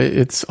 No,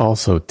 it's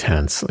also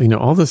tense.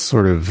 All this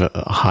sort of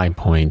high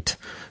point,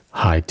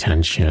 high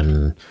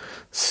tension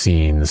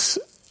scenes,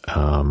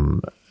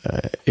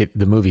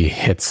 the movie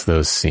hits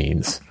those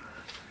scenes.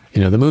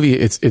 The movie,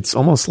 it's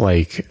almost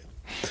like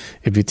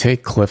if you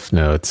take cliff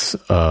notes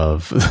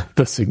of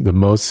the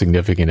most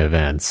significant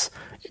events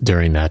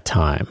during that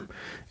time,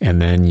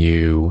 and then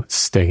you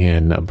stick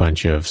in a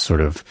bunch of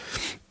sort of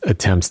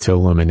attempts to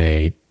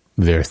eliminate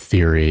their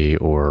theory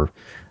or,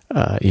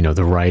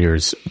 the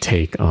writer's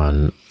take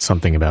on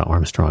something about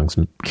Armstrong's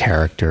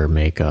character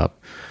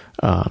makeup,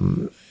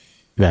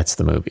 that's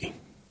the movie.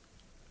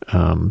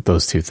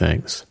 Those two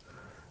things.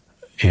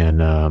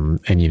 And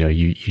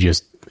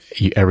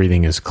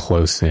everything is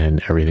close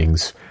in,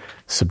 everything's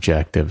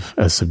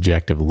as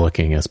subjective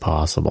looking as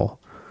possible.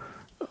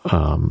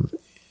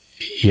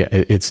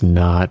 It's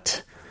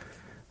not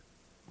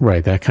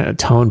right. That kind of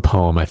tone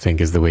poem, I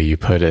think, is the way you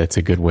put it. It's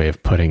a good way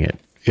of putting it.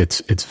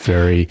 It's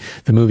very,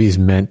 the movie's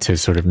meant to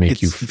sort of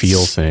make you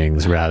feel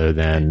things rather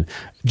than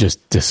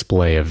just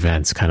display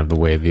events, kind of the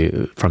way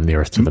From the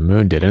Earth to the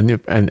Moon did, and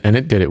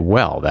it did it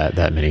well, that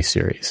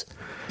miniseries.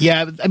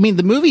 Yeah, I mean,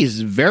 the movie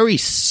is very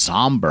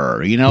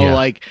somber,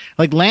 like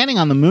Landing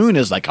on the Moon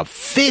is like a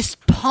fist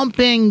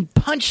pumping,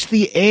 punch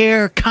the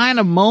air kind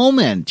of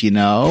moment,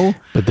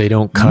 But they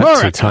don't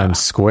cut to Times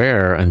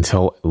Square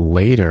until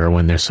later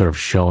when they're sort of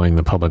showing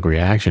the public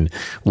reaction.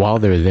 While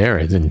they're there,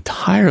 it's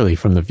entirely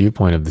from the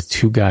viewpoint of the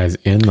two guys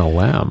in the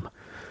LEM.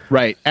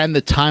 Right. And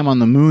the time on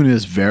the moon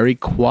is very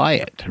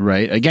quiet,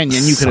 right? Again,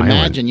 and you can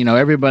imagine,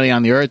 everybody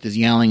on the Earth is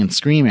yelling and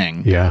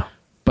screaming. Yeah.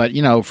 But,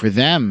 for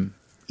them,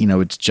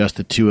 it's just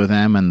the two of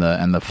them and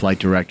the flight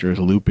director is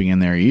looping in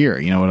their ear.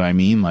 You know what I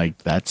mean? Like,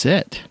 that's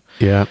it.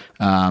 Yeah.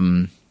 I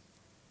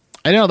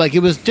know, like, it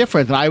was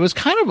different. I was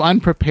kind of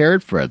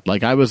unprepared for it.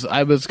 Like, I was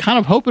kind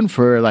of hoping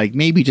for, like,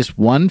 maybe just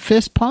one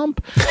fist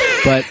pump,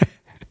 but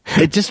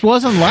it just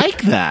wasn't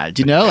like that,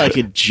 Like,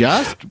 it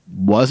just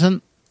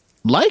wasn't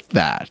like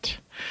that.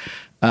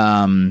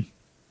 So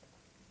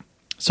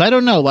I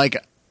don't know, like,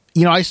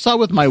 I saw it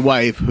with my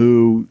wife,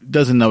 who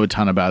doesn't know a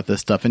ton about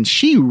this stuff, and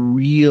she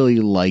really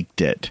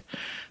liked it.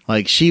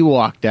 Like, she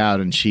walked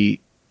out and she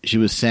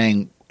was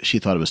saying she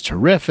thought it was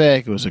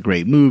terrific. It was a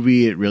great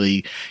movie. It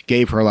really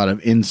gave her a lot of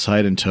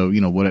insight into,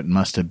 what it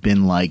must have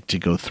been like to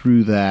go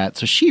through that.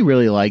 So she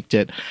really liked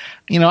it.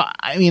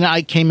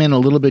 I came in a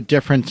little bit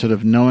different, sort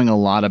of knowing a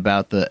lot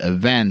about the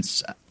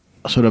events.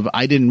 Sort of,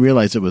 I didn't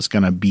realize it was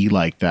going to be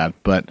like that,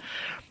 but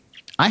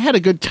I had a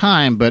good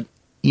time, but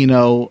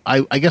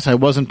I guess I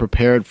wasn't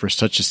prepared for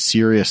such a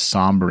serious,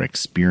 somber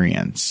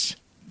experience.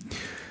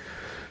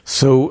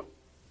 So,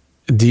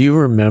 do you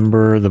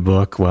remember the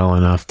book well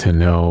enough to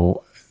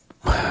know,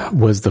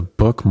 was the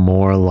book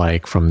more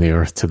like From the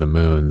Earth to the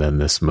Moon than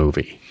this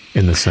movie?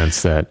 In the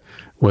sense that,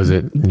 was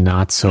it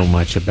not so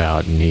much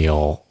about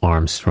Neil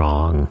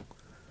Armstrong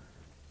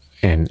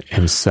and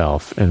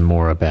himself, and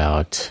more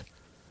about,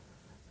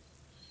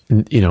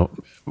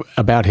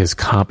 about his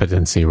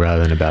competency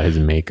rather than about his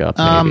makeup,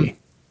 maybe?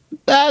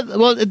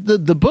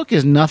 The book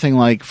is nothing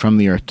like From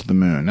the Earth to the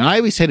Moon. And I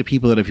always say to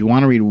people that if you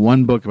want to read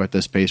one book about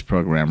the space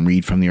program,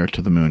 read From the Earth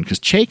to the Moon, because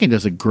Chaikin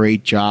does a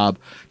great job.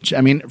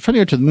 I mean, From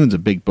the Earth to the Moon is a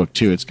big book,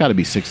 too. It's got to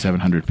be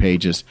 600-700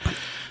 pages.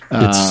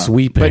 It's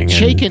sweeping. But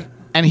Chaikin,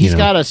 and he's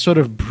got a sort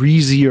of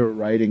breezier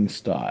writing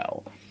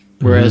style.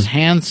 Whereas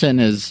Hansen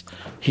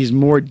he's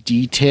more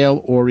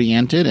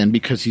detail-oriented, and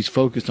because he's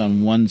focused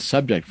on one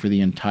subject for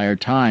the entire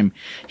time,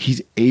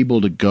 he's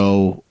able to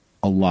go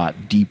a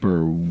lot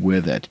deeper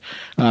with it.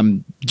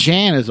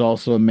 Jan is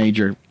also a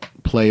major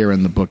player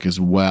in the book as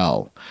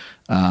well.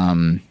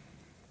 What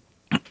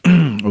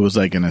was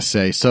I going to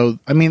say? So,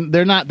 I mean,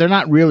 they're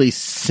not really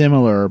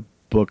similar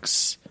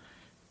books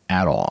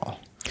at all.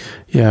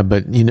 Yeah,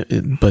 but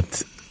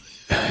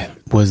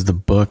was the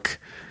book?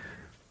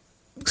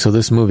 So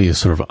this movie is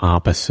sort of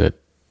opposite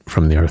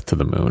From the Earth to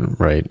the Moon,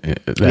 right?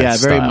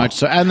 Very much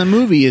so. And the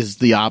movie is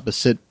the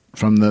opposite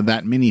from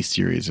that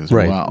miniseries as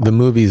well. Right. The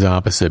movie's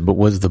opposite, but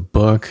was the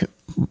book,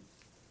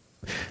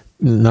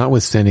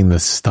 notwithstanding the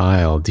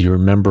style, do you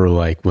remember,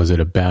 like, was it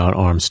about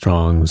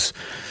Armstrong's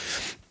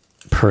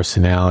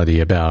personality,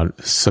 about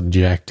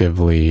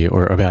subjectively,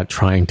 or about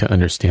trying to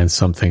understand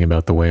something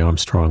about the way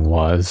Armstrong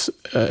was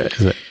as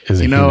a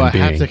human being? I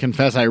have to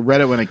confess, I read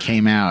it when it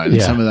came out,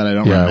 and some of that I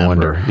don't remember. I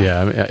wonder.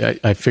 Yeah,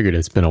 I figured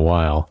it's been a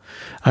while.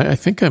 I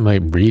think I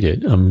might read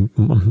it. I'm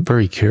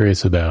very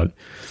curious about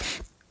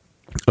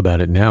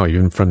it now,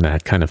 even from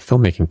that kind of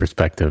filmmaking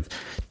perspective.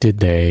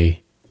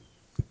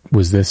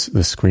 Was this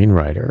the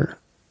screenwriter,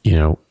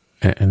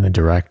 and the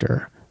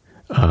director,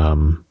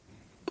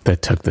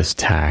 that took this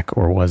tack,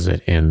 or was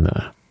it in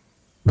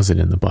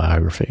the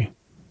biography?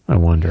 I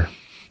wonder.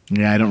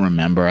 Yeah, I don't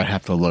remember. I'd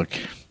have to look.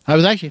 I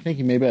was actually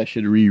thinking maybe I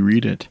should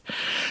reread it.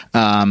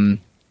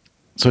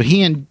 So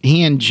he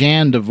and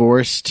Jan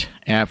divorced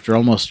after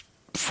almost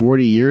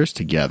 40 years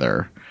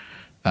together.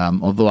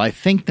 Although I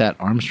think that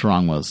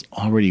Armstrong was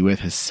already with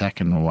his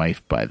second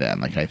wife by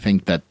then. Like, I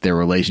think that their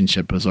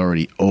relationship was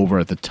already over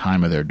at the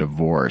time of their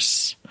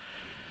divorce.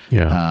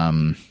 Yeah.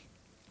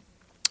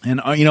 And,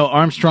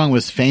 Armstrong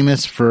was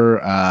famous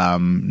for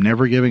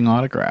never giving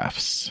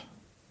autographs.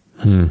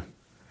 And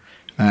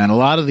a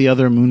lot of the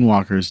other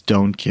moonwalkers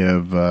don't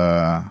give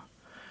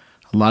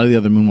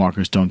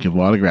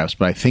autographs,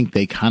 but I think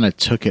they kind of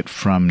took it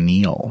from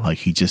Neil. Like,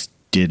 he just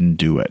didn't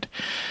do it.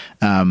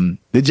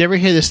 Did you ever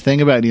hear this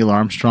thing about Neil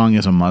Armstrong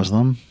as a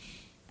Muslim?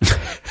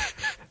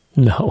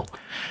 No.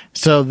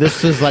 So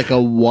this is like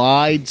a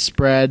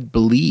widespread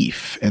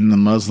belief in the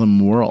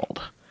Muslim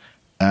world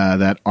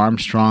that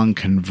Armstrong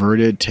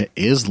converted to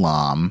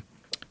Islam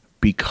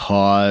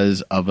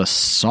because of a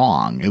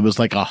song. It was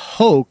like a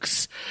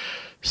hoax,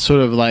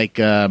 sort of like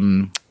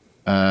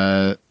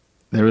there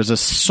was a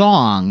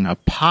song, a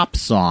pop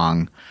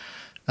song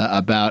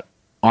about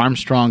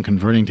Armstrong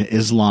converting to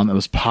Islam that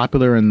was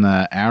popular in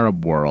the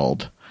Arab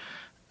world.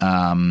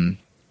 And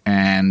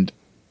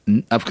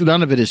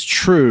none of it is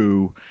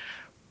true,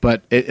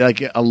 But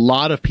like a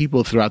lot of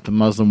people throughout the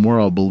Muslim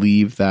world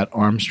believe that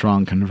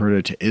Armstrong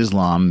converted to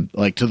Islam,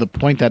 like to the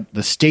point that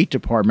the State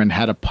Department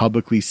had to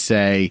publicly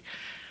say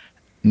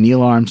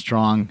Neil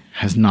Armstrong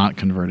has not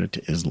converted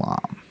to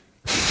Islam.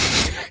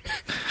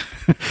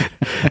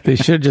 They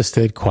should have just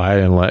stayed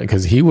quiet and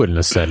because he wouldn't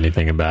have said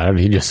anything about it.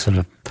 He just sort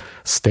of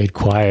stayed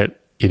quiet,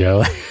 you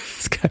know.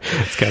 It's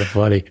kind of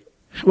funny.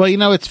 Well, you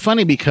know, it's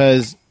funny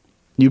because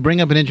you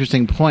bring up an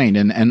interesting point,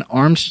 and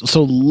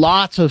so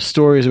lots of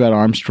stories about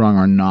Armstrong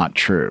are not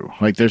true.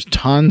 Like there's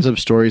tons of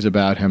stories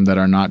about him that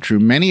are not true,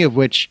 many of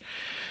which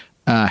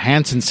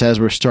Hansen says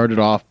were started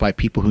off by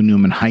people who knew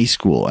him in high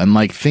school, and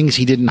like things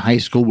he did in high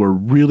school were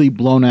really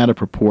blown out of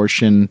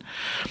proportion.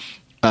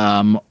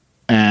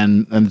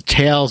 And the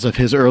tales of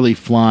his early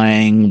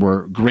flying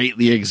were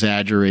greatly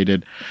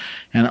exaggerated,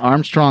 and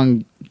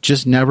Armstrong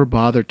just never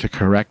bothered to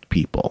correct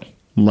people.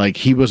 Like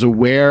he was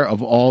aware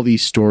of all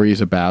these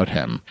stories about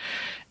him,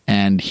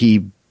 and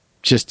he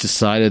just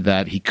decided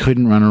that he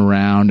couldn't run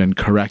around and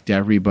correct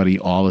everybody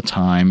all the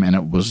time, and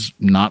it was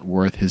not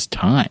worth his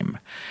time.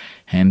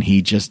 And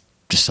he just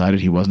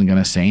decided he wasn't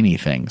going to say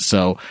anything.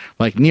 So,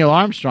 like Neil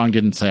Armstrong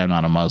didn't say, "I'm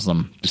not a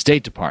Muslim." The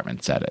State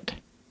Department said it.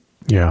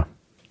 Yeah.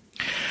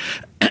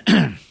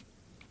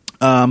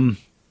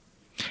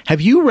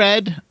 Have you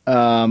read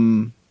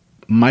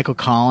Michael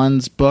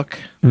Collins' book?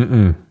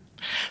 Mm-mm.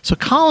 So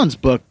Collins'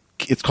 book,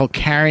 it's called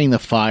Carrying the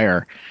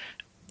Fire.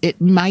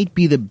 It might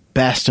be the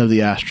best of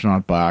the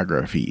astronaut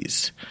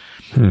biographies.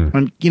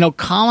 And, you know,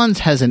 Collins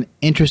has an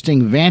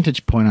interesting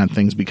vantage point on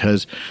things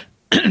because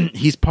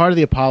he's part of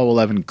the Apollo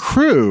 11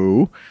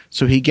 crew,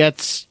 so he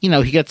gets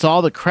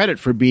all the credit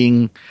for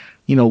being,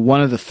 you know,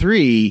 one of the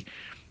three,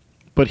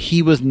 but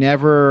he was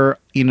never,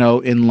 you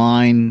know, in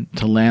line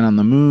to land on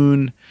the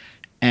moon,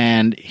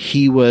 and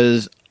he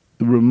was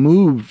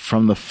removed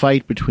from the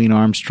fight between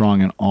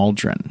Armstrong and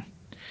Aldrin.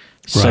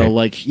 So,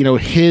 like, you know,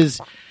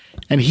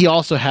 and he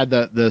also had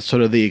the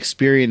sort of the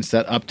experience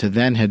that up to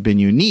then had been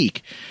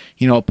unique.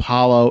 You know,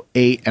 Apollo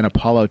 8 and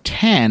Apollo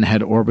 10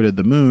 had orbited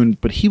the moon,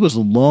 but he was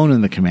alone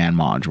in the command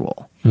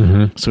module.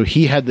 Mm-hmm. So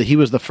he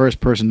was the first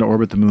person to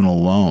orbit the moon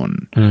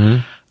alone.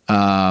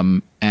 Mm-hmm.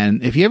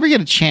 And if you ever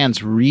get a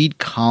chance, read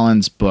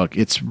Collins' book.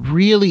 It's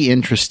really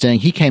interesting.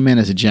 He came in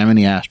as a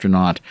Gemini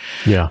astronaut.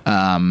 Yeah.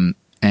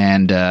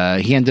 And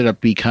he ended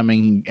up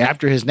becoming,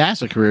 after his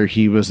NASA career,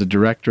 he was the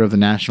director of the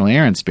National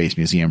Air and Space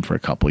Museum for a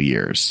couple of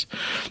years.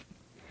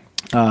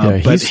 But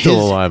he's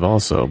still alive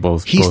also.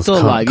 He's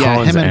still alive.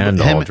 Collins yeah, and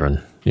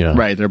Aldrin. Yeah.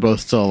 Right, they're both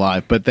still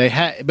alive. But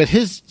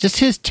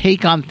his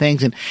take on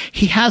things, and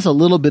he has a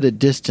little bit of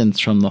distance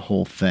from the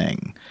whole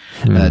thing.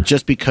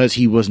 Just because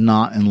he was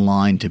not in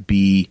line to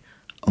be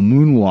a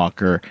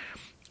moonwalker,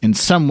 in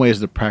some ways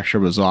the pressure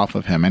was off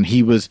of him. And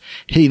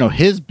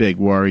his big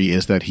worry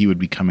is that he would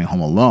be coming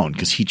home alone,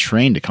 because he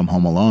trained to come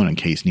home alone in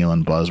case Neil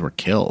and Buzz were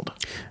killed.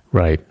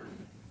 Right.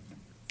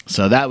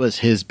 So that was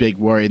his big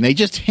worry. And they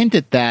just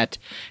hinted that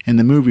in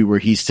the movie where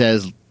he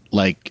says,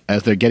 like,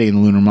 as they're getting in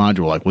the lunar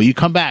module, like, "Well, you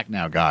come back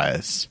now,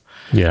 guys."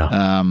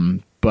 Yeah.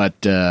 But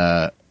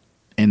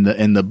in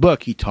the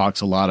book, he talks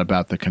a lot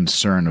about the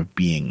concern of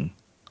being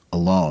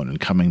alone and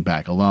coming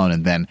back alone,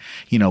 and then,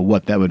 you know,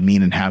 what that would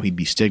mean and how he'd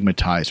be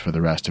stigmatized for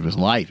the rest of his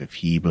life if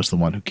he was the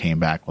one who came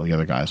back while the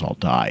other guys all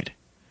died.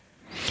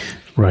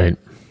 Right.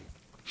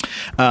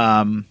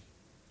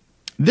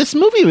 This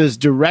movie was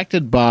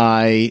directed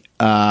by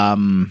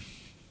Damien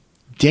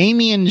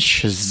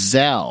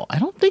Chazelle. I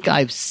don't think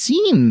I've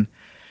seen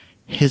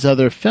his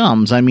other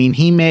films. I mean,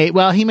 he made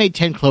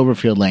 10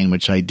 Cloverfield Lane,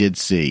 which I did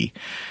see,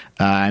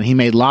 and he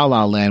made La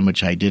La Land,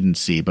 which I didn't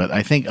see. But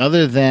I think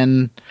other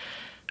than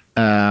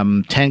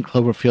 10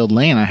 Cloverfield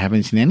Lane, I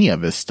haven't seen any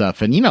of his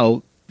stuff. And, you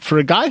know, for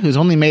a guy who's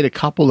only made a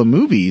couple of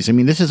movies, I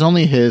mean, this is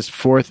only his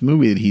fourth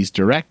movie that he's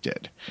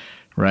directed.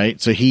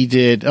 Right, so he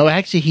did. Oh,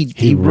 actually,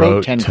 he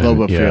wrote 10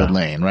 Cloverfield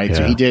Lane. Right,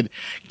 so he did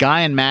Guy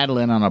and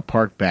Madeline on a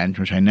Park Bench,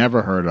 which I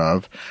never heard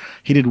of.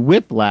 He did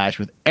Whiplash,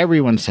 which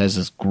everyone says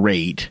is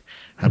great,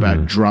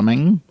 about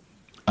drumming,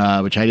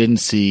 which I didn't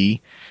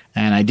see,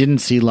 and I didn't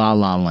see La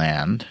La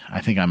Land.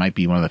 I think I might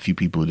be one of the few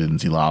people who didn't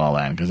see La La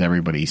Land because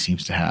everybody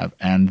seems to have.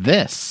 And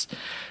this,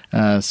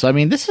 so I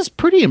mean, this is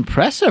pretty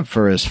impressive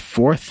for his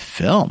fourth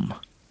film.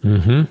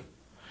 Mm-hmm.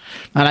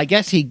 And I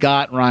guess he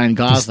got Ryan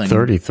Gosling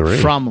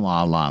from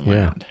La La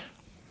Land.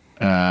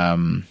 Yeah.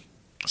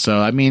 So,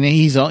 I mean,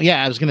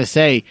 I was going to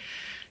say,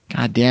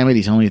 God damn it,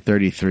 he's only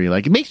 33.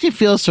 Like, it makes me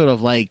feel sort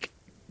of like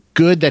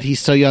good that he's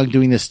so young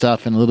doing this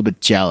stuff, and a little bit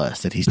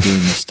jealous that he's doing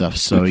this stuff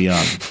so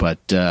young.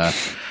 But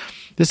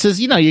this is,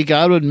 you know, you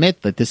got to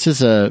admit that this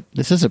is a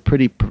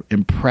pretty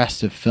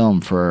impressive film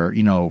for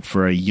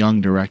a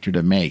young director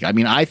to make. I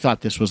mean, I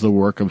thought this was the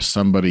work of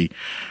somebody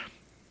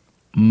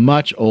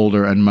much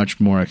older and much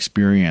more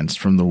experienced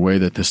from the way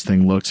that this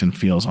thing looks and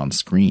feels on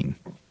screen.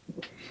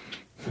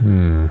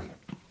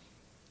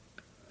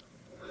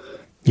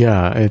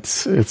 Yeah,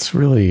 it's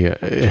really,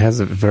 it has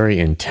a very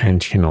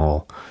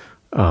intentional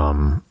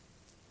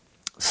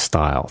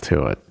style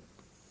to it.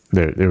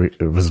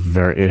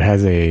 It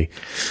has a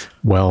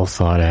well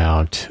thought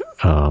out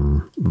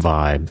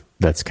vibe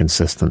that's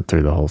consistent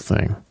through the whole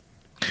thing.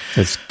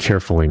 It's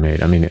carefully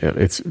made. I mean,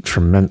 it's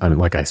tremendous. I mean,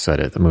 like I said,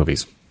 the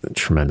movie's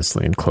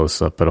tremendously in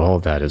close up, but all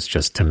of that is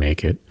just to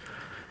make it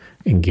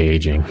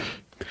engaging.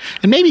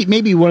 And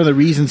maybe one of the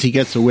reasons he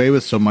gets away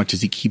with so much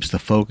is he keeps the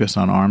focus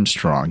on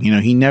Armstrong. You know,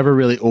 he never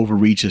really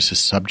overreaches his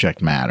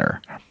subject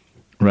matter,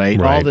 right?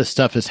 All this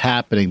stuff is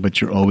happening, but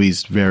you're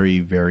always very,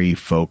 very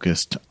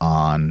focused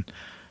on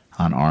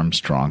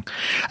Armstrong.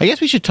 I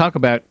guess we should talk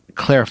about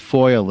Claire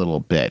Foy a little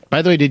bit.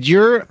 By the way, did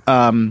your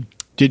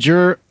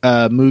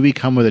movie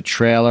come with a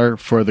trailer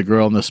for The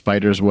Girl in the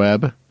Spider's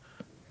Web?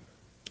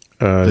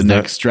 The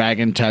next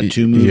Dragon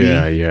Tattoo movie?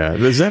 Yeah.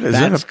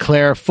 That's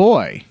Claire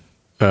Foy.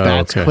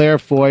 That's okay. Claire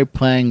Foy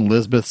playing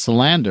Lisbeth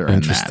Salander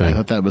in that. I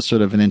thought that was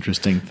sort of an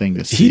interesting thing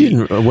to see. He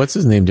didn't. What's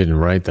his name? Didn't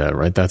write that,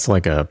 right? That's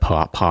like a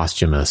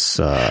posthumous.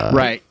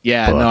 Right.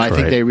 Yeah. Book, I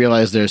think they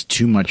realized there's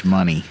too much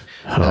money.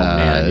 Oh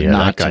man, yeah,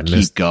 not to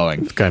keep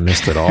going. That guy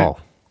missed it all.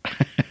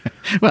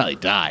 Well, he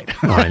died.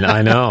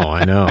 I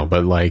know,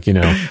 but like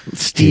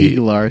Stieg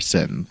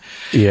Larsson.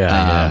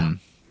 Yeah.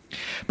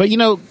 But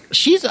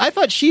I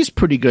thought she's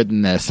pretty good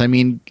in this. I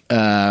mean,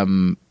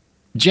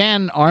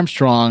 Jan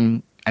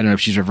Armstrong. I don't know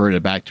if she's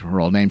reverted back to her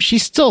old name.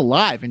 She's still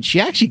alive, and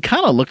she actually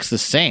kind of looks the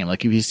same.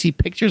 Like if you see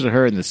pictures of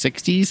her in the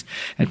 60s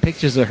and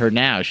pictures of her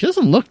now, she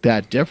doesn't look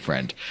that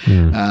different.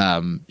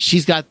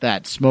 She's got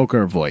that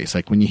smoker voice.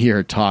 Like when you hear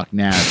her talk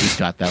now, she's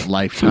got that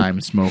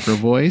lifetime smoker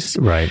voice.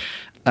 Right.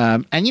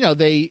 And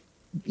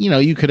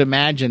you could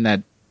imagine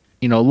that,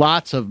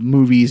 lots of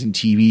movies and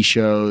TV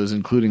shows,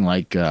 including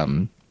like,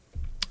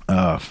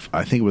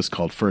 I think it was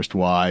called First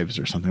Wives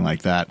or something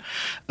like that,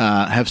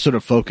 have sort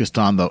of focused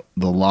on the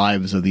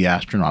lives of the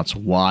astronauts'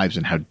 wives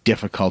and how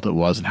difficult it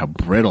was and how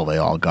brittle they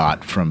all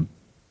got from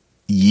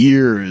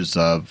years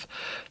of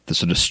the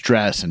sort of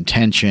stress and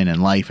tension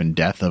and life and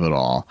death of it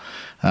all.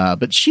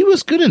 But she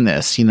was good in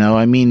this,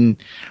 I mean,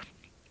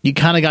 you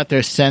kind of got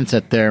their sense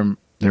that their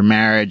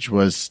marriage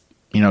was,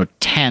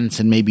 tense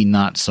and maybe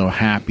not so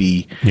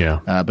happy.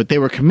 Yeah. But they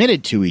were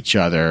committed to each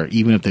other,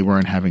 even if they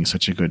weren't having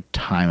such a good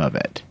time of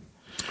it.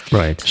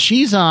 Right.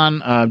 She's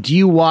on. Do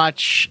you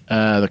watch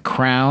The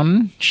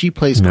Crown? She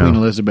plays Queen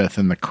Elizabeth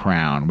in The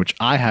Crown, which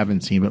I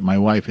haven't seen, but my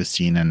wife has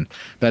seen, and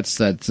that's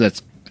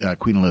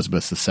Queen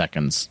Elizabeth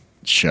II's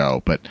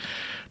show. But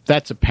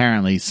that's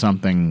apparently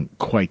something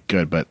quite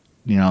good. But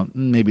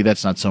maybe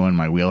that's not so in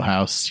my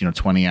wheelhouse.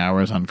 20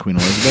 hours on Queen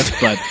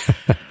Elizabeth,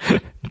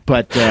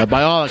 but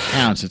by all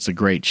accounts, it's a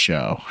great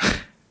show.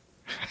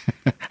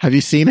 Have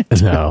you seen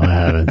it? No, I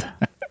haven't.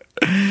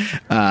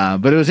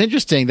 But it was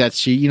interesting that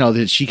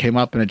she came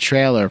up in a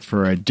trailer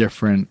for a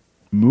different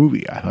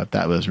movie. I thought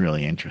that was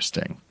really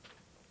interesting.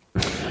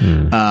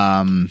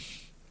 I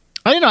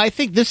don't know. I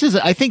think this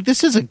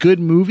is a good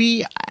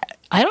movie.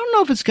 I don't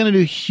know if it's going to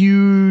do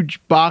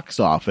huge box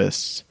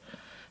office,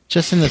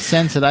 just in the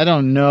sense that I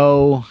don't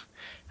know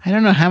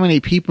how many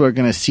people are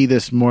going to see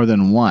this more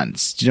than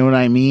once. Do you know what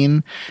I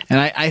mean? And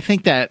I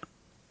think that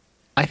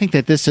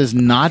this is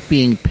not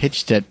being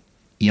pitched at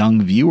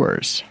young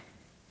viewers.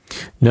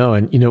 No,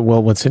 and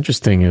what's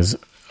interesting is,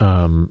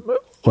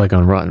 like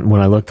on Rotten, when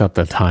I looked up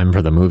the time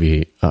for the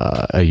movie,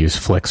 I used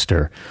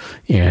Flickster,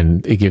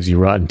 and it gives you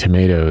Rotten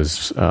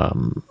Tomatoes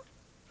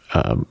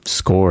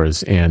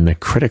scores, and the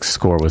critics'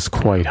 score was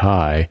quite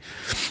high,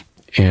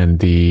 and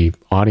the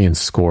audience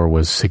score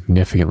was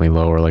significantly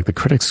lower. Like the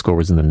critics' score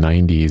was in the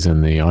 90s,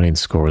 and the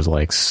audience score was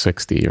like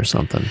 60 or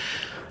something.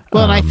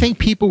 Well, and I think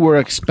people were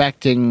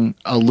expecting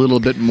a little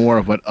bit more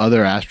of what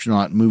other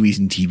astronaut movies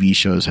and TV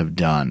shows have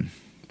done.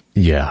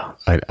 Yeah,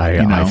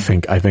 I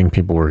think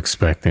people were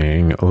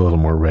expecting a little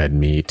more red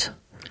meat,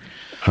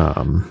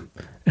 and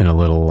a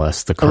little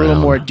less The Crown. A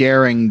little more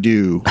daring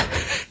do.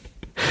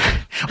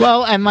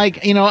 Well, and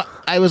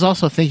I was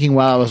also thinking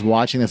while I was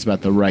watching this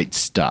about The Right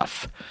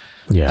Stuff.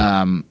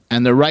 Yeah.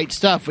 And The Right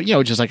Stuff,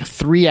 just like a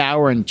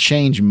 3-hour and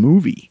change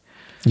movie.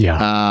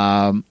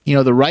 Yeah.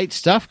 The Right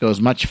Stuff goes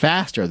much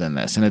faster than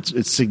this, and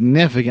it's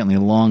significantly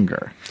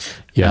longer.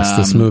 Yes,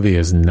 this movie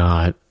is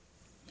not.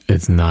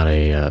 It's not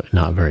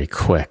not very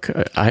quick.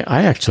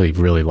 I actually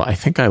really I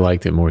think I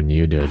liked it more than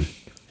you did.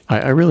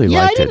 I really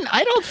liked it.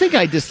 I don't think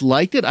I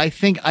disliked it. I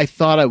think I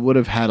thought I would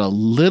have had a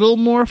little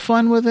more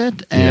fun with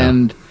it,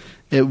 and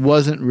it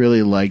wasn't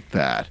really like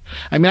that.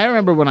 I mean, I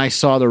remember when I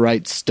saw The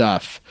Right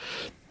Stuff,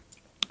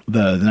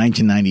 the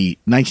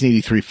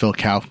 1983 Phil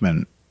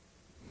Kaufman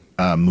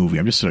movie.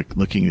 I'm just sort of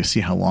looking to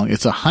see how long.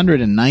 It's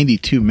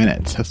 192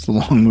 minutes. That's the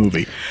long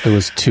movie. It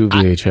was 2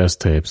 VHS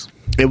tapes.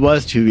 It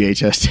was 2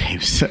 VHS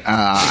tapes.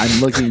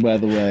 I'm looking, by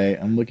the way,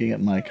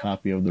 at my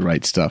copy of The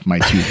Right Stuff, my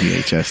 2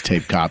 VHS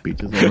tape copy,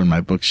 just over in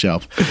my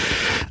bookshelf.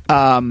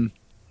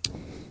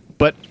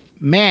 But,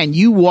 man,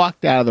 you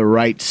walked out of The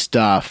Right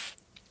Stuff,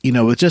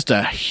 with just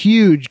a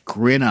huge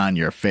grin on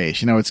your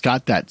face. It's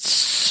got that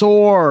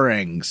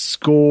soaring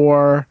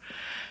score.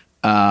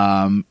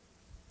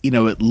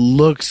 it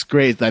looks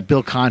great. That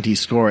Bill Conti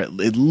score, it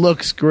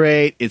looks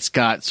great. It's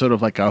got sort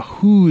of like a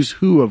who's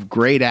who of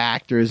great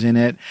actors in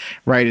it,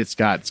 right? It's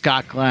got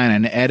Scott Glenn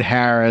and Ed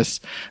Harris,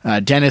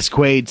 Dennis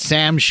Quaid,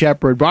 Sam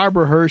Shepard,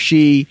 Barbara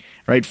Hershey,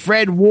 right?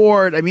 Fred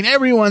Ward. I mean,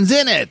 everyone's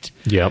in it.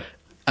 Yep.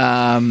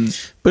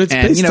 But it's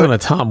based on a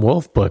Tom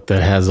Wolfe book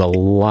that has a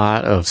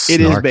lot of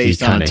snarky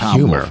kind of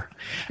humor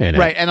in it.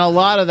 Right, and a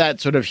lot of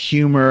that sort of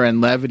humor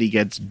and levity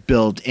gets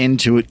built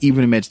into it,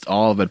 even amidst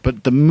all of it.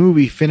 But the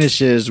movie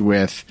finishes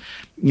with,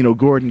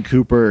 Gordon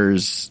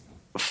Cooper's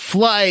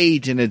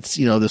flight, and it's,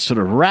 this sort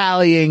of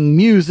rallying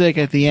music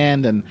at the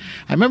end. And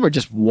I remember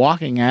just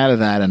walking out of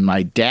that, and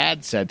my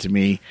dad said to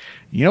me,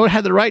 it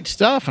had the right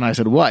stuff. And I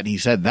said, what? And he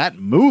said, that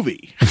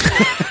movie.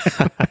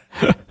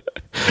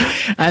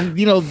 And,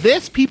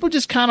 this, people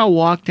just kind of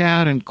walked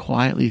out and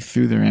quietly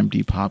threw their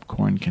empty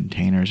popcorn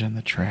containers in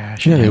the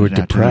trash. Yeah, they were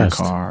depressed.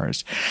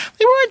 Cars.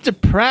 They weren't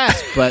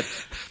depressed, but,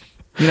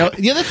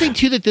 the other thing,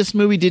 too, that this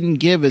movie didn't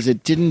give is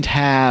it didn't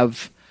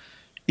have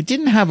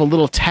a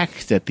little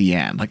text at the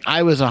end. Like,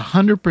 I was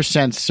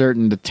 100%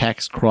 certain the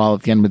text crawl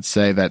at the end would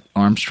say that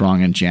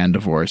Armstrong and Jan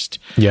divorced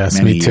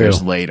many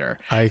years later.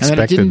 I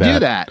expected and it didn't do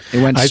that.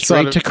 It went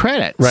straight to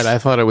credits. Right. I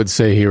thought it would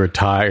say he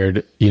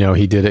retired.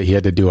 He did it. He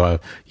had to do a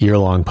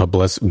year-long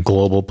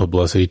global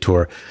publicity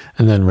tour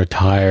and then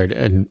retired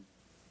and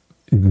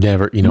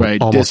never,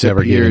 almost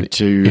never gave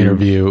an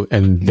interview.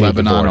 And they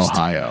Lebanon, divorced.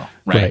 Ohio.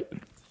 Right.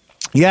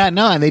 Yeah,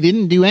 no, and they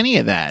didn't do any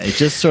of that. It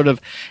just sort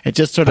of I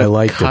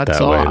liked cuts it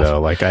that off. way,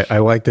 though. Like I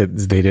liked that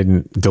they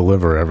didn't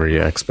deliver every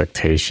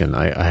expectation.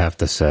 I have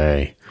to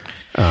say,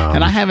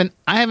 and I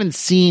haven't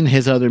seen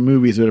his other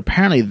movies, but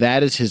apparently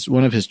that is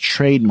one of his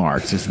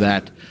trademarks. Is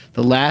that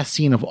the last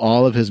scene of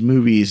all of his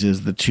movies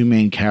is the two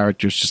main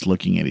characters just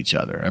looking at each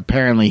other.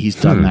 Apparently, he's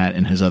done that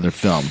in his other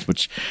films,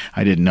 which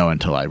I didn't know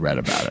until I read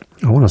about it.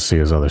 I want to see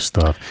his other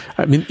stuff.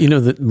 I mean,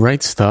 the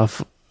right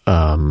stuff.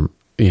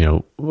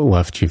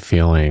 Left you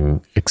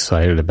feeling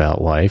excited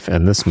about life,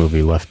 and this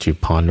movie left you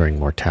pondering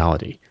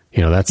mortality.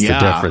 That's the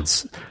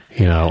difference.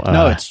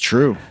 No, it's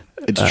true.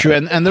 It's true.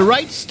 And the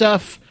right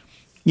stuff,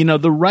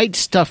 the right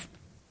stuff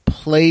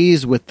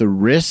plays with the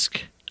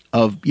risk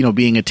of,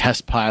 being a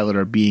test pilot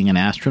or being an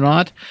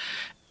astronaut.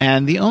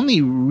 And the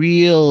only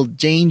real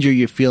danger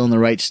you feel in the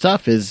right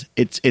stuff is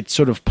it's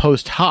sort of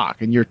post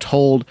hoc, and you're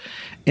told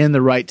in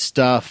the right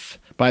stuff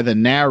by the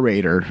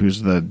narrator,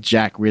 who's the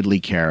Jack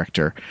Ridley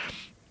character,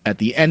 at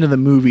the end of the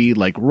movie,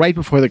 like right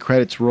before the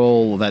credits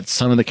roll, that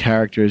some of the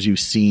characters you've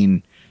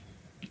seen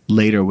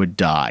later would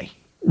die.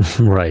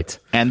 Right.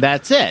 And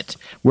that's it.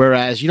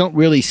 Whereas you don't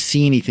really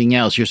see anything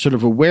else. You're sort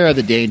of aware of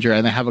the danger,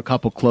 and they have a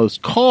couple close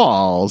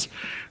calls,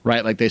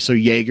 right? Like they saw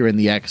Yeager in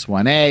the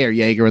X-1A or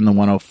Yeager in the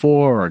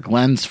 104 or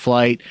Glenn's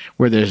flight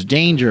where there's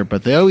danger,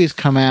 but they always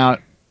come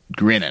out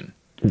grinning.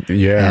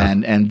 Yeah.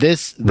 And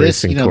this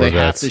Racing they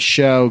have to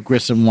show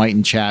Grissom, White,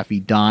 and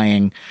Chaffee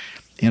dying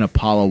in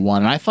Apollo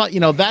 1. And I thought,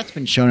 that's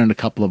been shown in a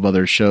couple of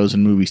other shows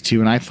and movies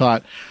too. And I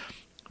thought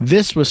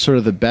this was sort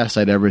of the best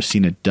I'd ever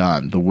seen it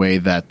done. The way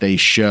that they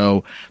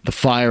show the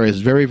fire is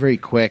very, very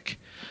quick.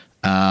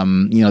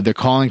 They're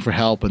calling for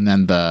help, and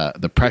then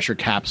the pressure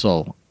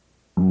capsule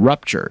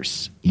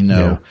ruptures,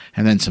 and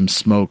then some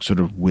smoke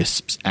sort of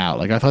wisps out.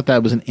 Like, I thought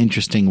that was an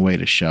interesting way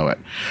to show it.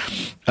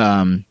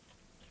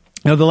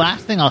 The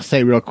last thing I'll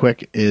say real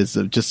quick is,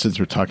 just since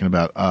we're talking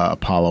about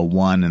Apollo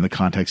 1 in the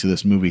context of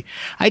this movie,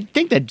 I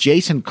think that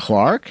Jason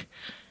Clarke,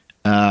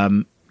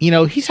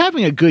 he's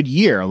having a good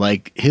year.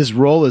 Like, his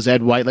role as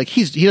Ed White, like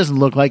he doesn't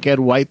look like Ed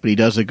White, but he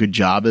does a good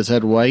job as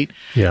Ed White.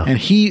 Yeah. And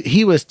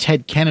he was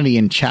Ted Kennedy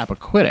in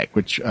Chappaquiddick,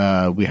 which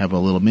we have a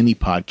little mini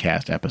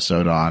podcast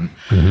episode on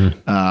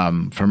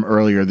from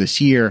earlier this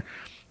year.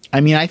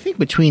 I mean, I think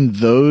between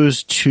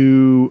those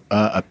two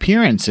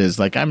appearances,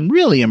 like, I'm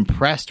really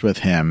impressed with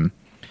him.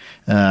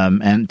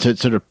 And to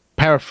sort of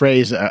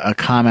paraphrase a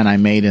comment I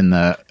made in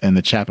the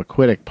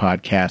Chappaquiddick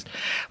podcast,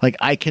 like,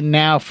 I can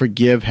now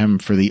forgive him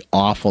for the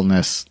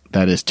awfulness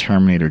that is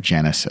Terminator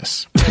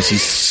Genesis, because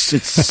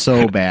it's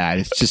so bad,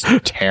 it's just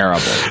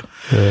terrible.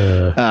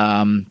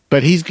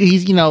 But he's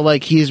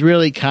he's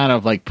really kind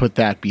of like put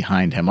that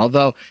behind him.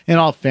 Although, in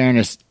all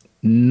fairness,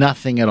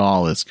 nothing at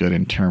all is good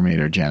in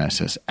Terminator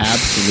Genesis.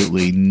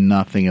 Absolutely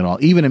nothing at all.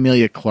 Even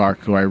Emilia Clarke,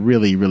 who I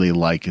really, really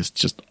like, is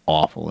just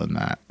awful in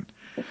that.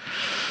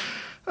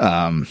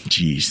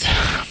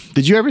 Jeez.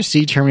 Did you ever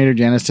see Terminator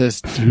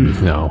Genesis?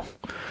 No.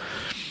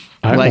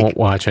 I won't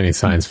watch any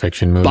science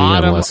fiction movie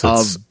unless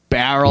it's of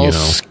barrel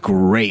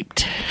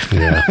scraped.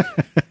 Yeah.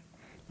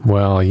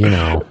 Well,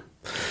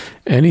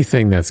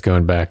 anything that's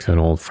going back to an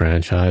old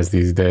franchise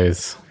these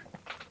days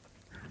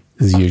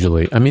is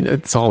usually, I mean,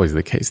 it's always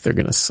the case they're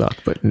going to suck,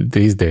 but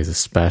these days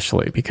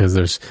especially, because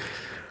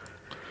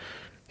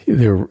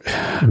they're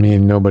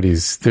making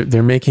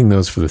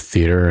those for the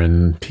theater,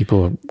 and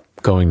people are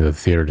going to the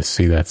theater to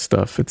see that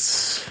stuff.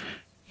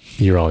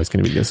 You're always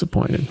going to be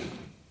disappointed.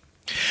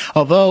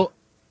 Although,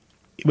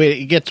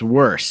 it gets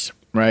worse,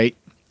 right?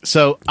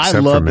 So I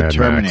love the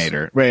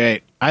Terminator.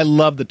 Right. I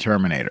love the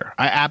Terminator.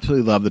 I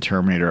absolutely love the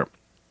Terminator.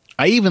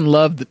 I even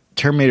love the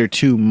Terminator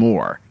 2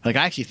 more. Like,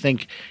 I actually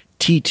think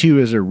T2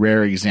 is a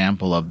rare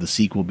example of the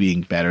sequel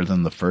being better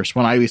than the first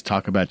one. I always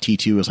talk about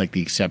T2 as like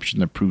the exception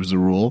that proves the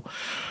rule.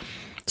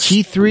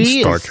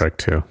 T3 Star Trek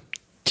 2.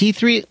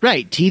 T3,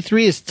 right.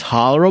 T3 is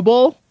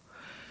tolerable.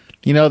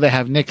 You know, they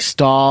have Nick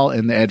Stahl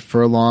in the Ed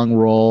Furlong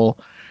role.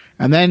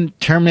 And then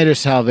Terminator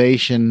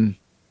Salvation,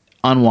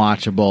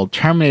 unwatchable.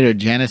 Terminator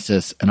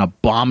Genesis, an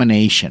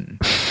abomination.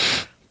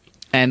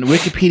 And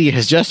Wikipedia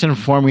has just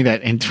informed me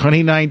that in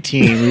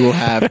 2019 we will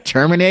have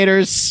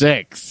Terminator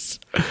 6.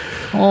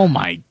 Oh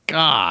my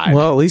God.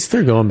 Well, at least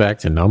they're going back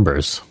to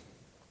numbers.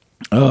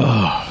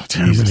 Oh,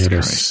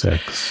 Terminator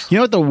 6. You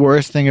know what the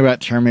worst thing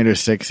about Terminator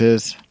 6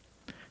 is?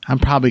 I'm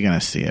probably going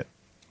to see it.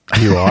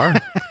 You are?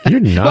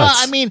 You're nuts. Well,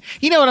 I mean,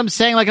 you know what I'm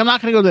saying? Like, I'm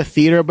not going to go to the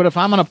theater, but if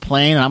I'm on a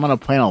plane, and I'm on a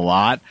plane a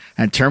lot,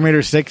 and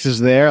Terminator 6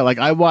 is there, like,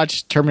 I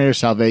watched Terminator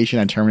Salvation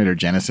and Terminator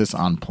Genesis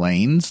on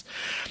planes.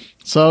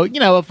 So, you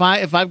know, if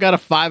I've got a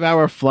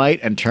 5-hour flight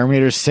and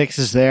Terminator 6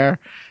 is there,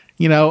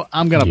 you know,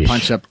 I'm going to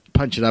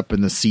punch it up in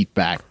the seat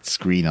back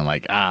screen and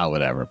like,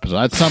 whatever. But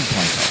at some point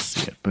I'll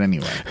see it. But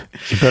anyway.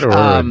 You better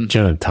order a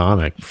gin and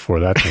tonic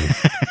before that thing.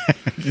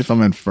 If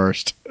I'm in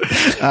first.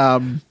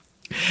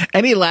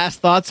 Any last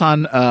thoughts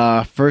on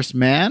First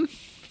Man?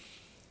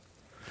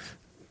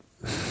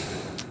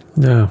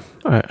 No.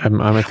 I think I'm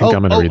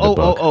going to read the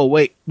book. Oh,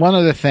 wait. One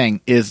other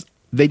thing is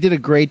they did a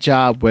great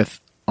job with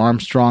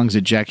Armstrong's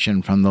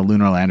ejection from the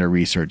Lunar Lander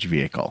research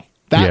vehicle.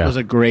 That was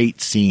a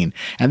great scene.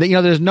 And then, you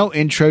know, there's no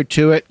intro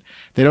to it.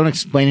 They don't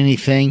explain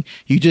anything.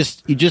 You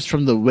just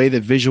from the way the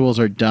visuals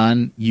are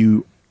done,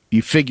 you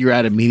figure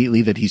out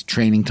immediately that he's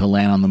training to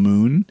land on the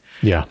moon.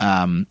 Yeah.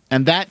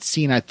 And that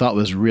scene I thought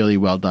was really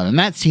well done. And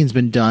that scene's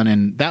been done,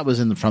 and that was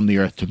in the From the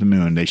Earth to the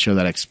Moon. They show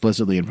that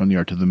explicitly in From the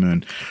Earth to the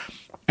Moon.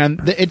 And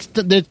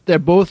they're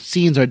both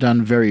scenes are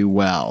done very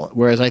well.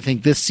 Whereas I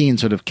think this scene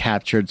sort of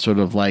captured sort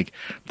of like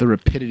the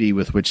rapidity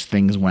with which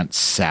things went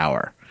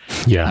sour.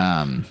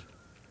 Yeah.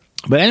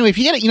 But anyway, if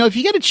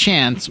you get a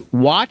chance,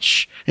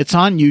 watch. It's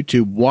on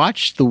YouTube.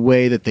 Watch the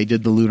way that they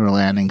did the lunar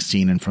landing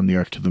scene in From the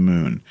Earth to the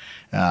Moon.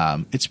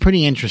 It's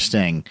pretty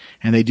interesting,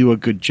 and they do a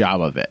good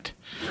job of it.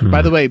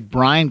 By the way,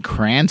 Bryan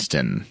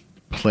Cranston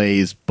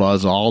plays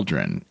Buzz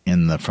Aldrin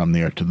in the From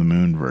the Earth to the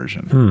Moon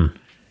version.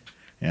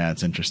 Yeah,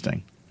 it's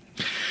interesting.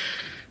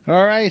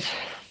 All right,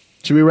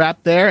 should we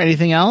wrap there?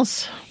 Anything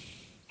else?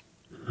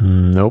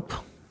 Nope.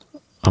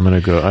 I'm gonna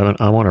go.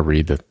 I want to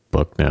read the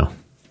book now.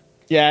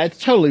 Yeah, it's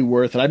totally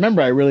worth it. I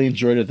remember I really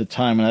enjoyed it at the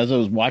time, and as I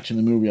was watching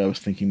the movie, I was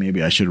thinking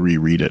maybe I should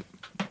reread it.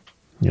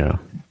 Yeah.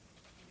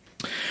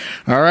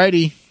 All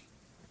righty.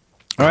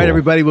 All right,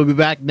 everybody, we'll be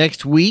back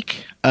next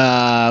week.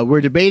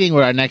 We're debating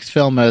what our next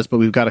film is, but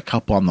we've got a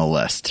couple on the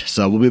list.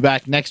 So we'll be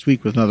back next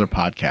week with another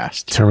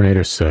podcast.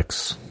 Terminator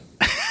 6.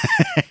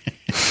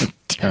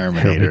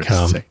 Terminator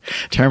 6.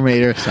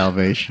 Terminator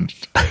Salvation.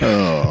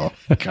 Oh,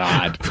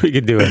 God. We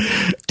could do a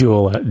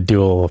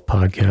dual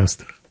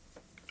podcast.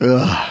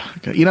 Ugh.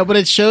 You know, but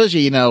it shows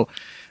you,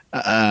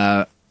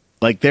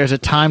 like there's a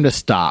time to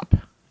stop.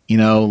 You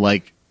know,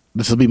 like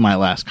this will be my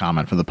last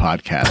comment for the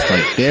podcast.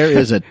 Like there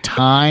is a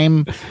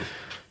time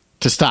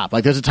to stop.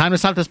 Like there's a time to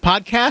stop this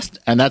podcast,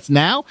 and that's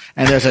now.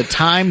 And there's a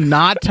time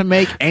not to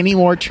make any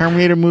more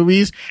Terminator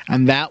movies,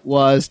 and that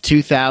was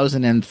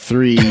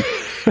 2003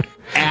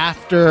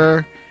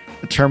 after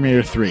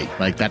Terminator 3.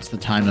 Like that's the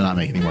time to not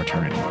make any more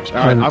Terminator movies. All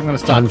right, I'm going to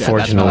stop.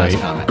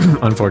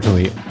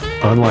 Unfortunately,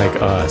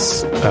 unlike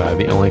us,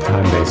 the only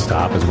time they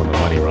stop is when the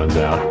money runs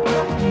out.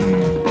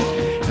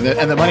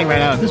 And the money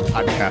ran out of this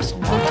podcast a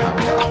long time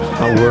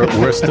ago.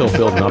 We're still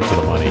building up to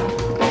the money.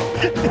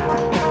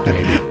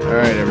 Maybe. All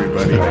right,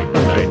 everybody. All right,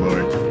 good night.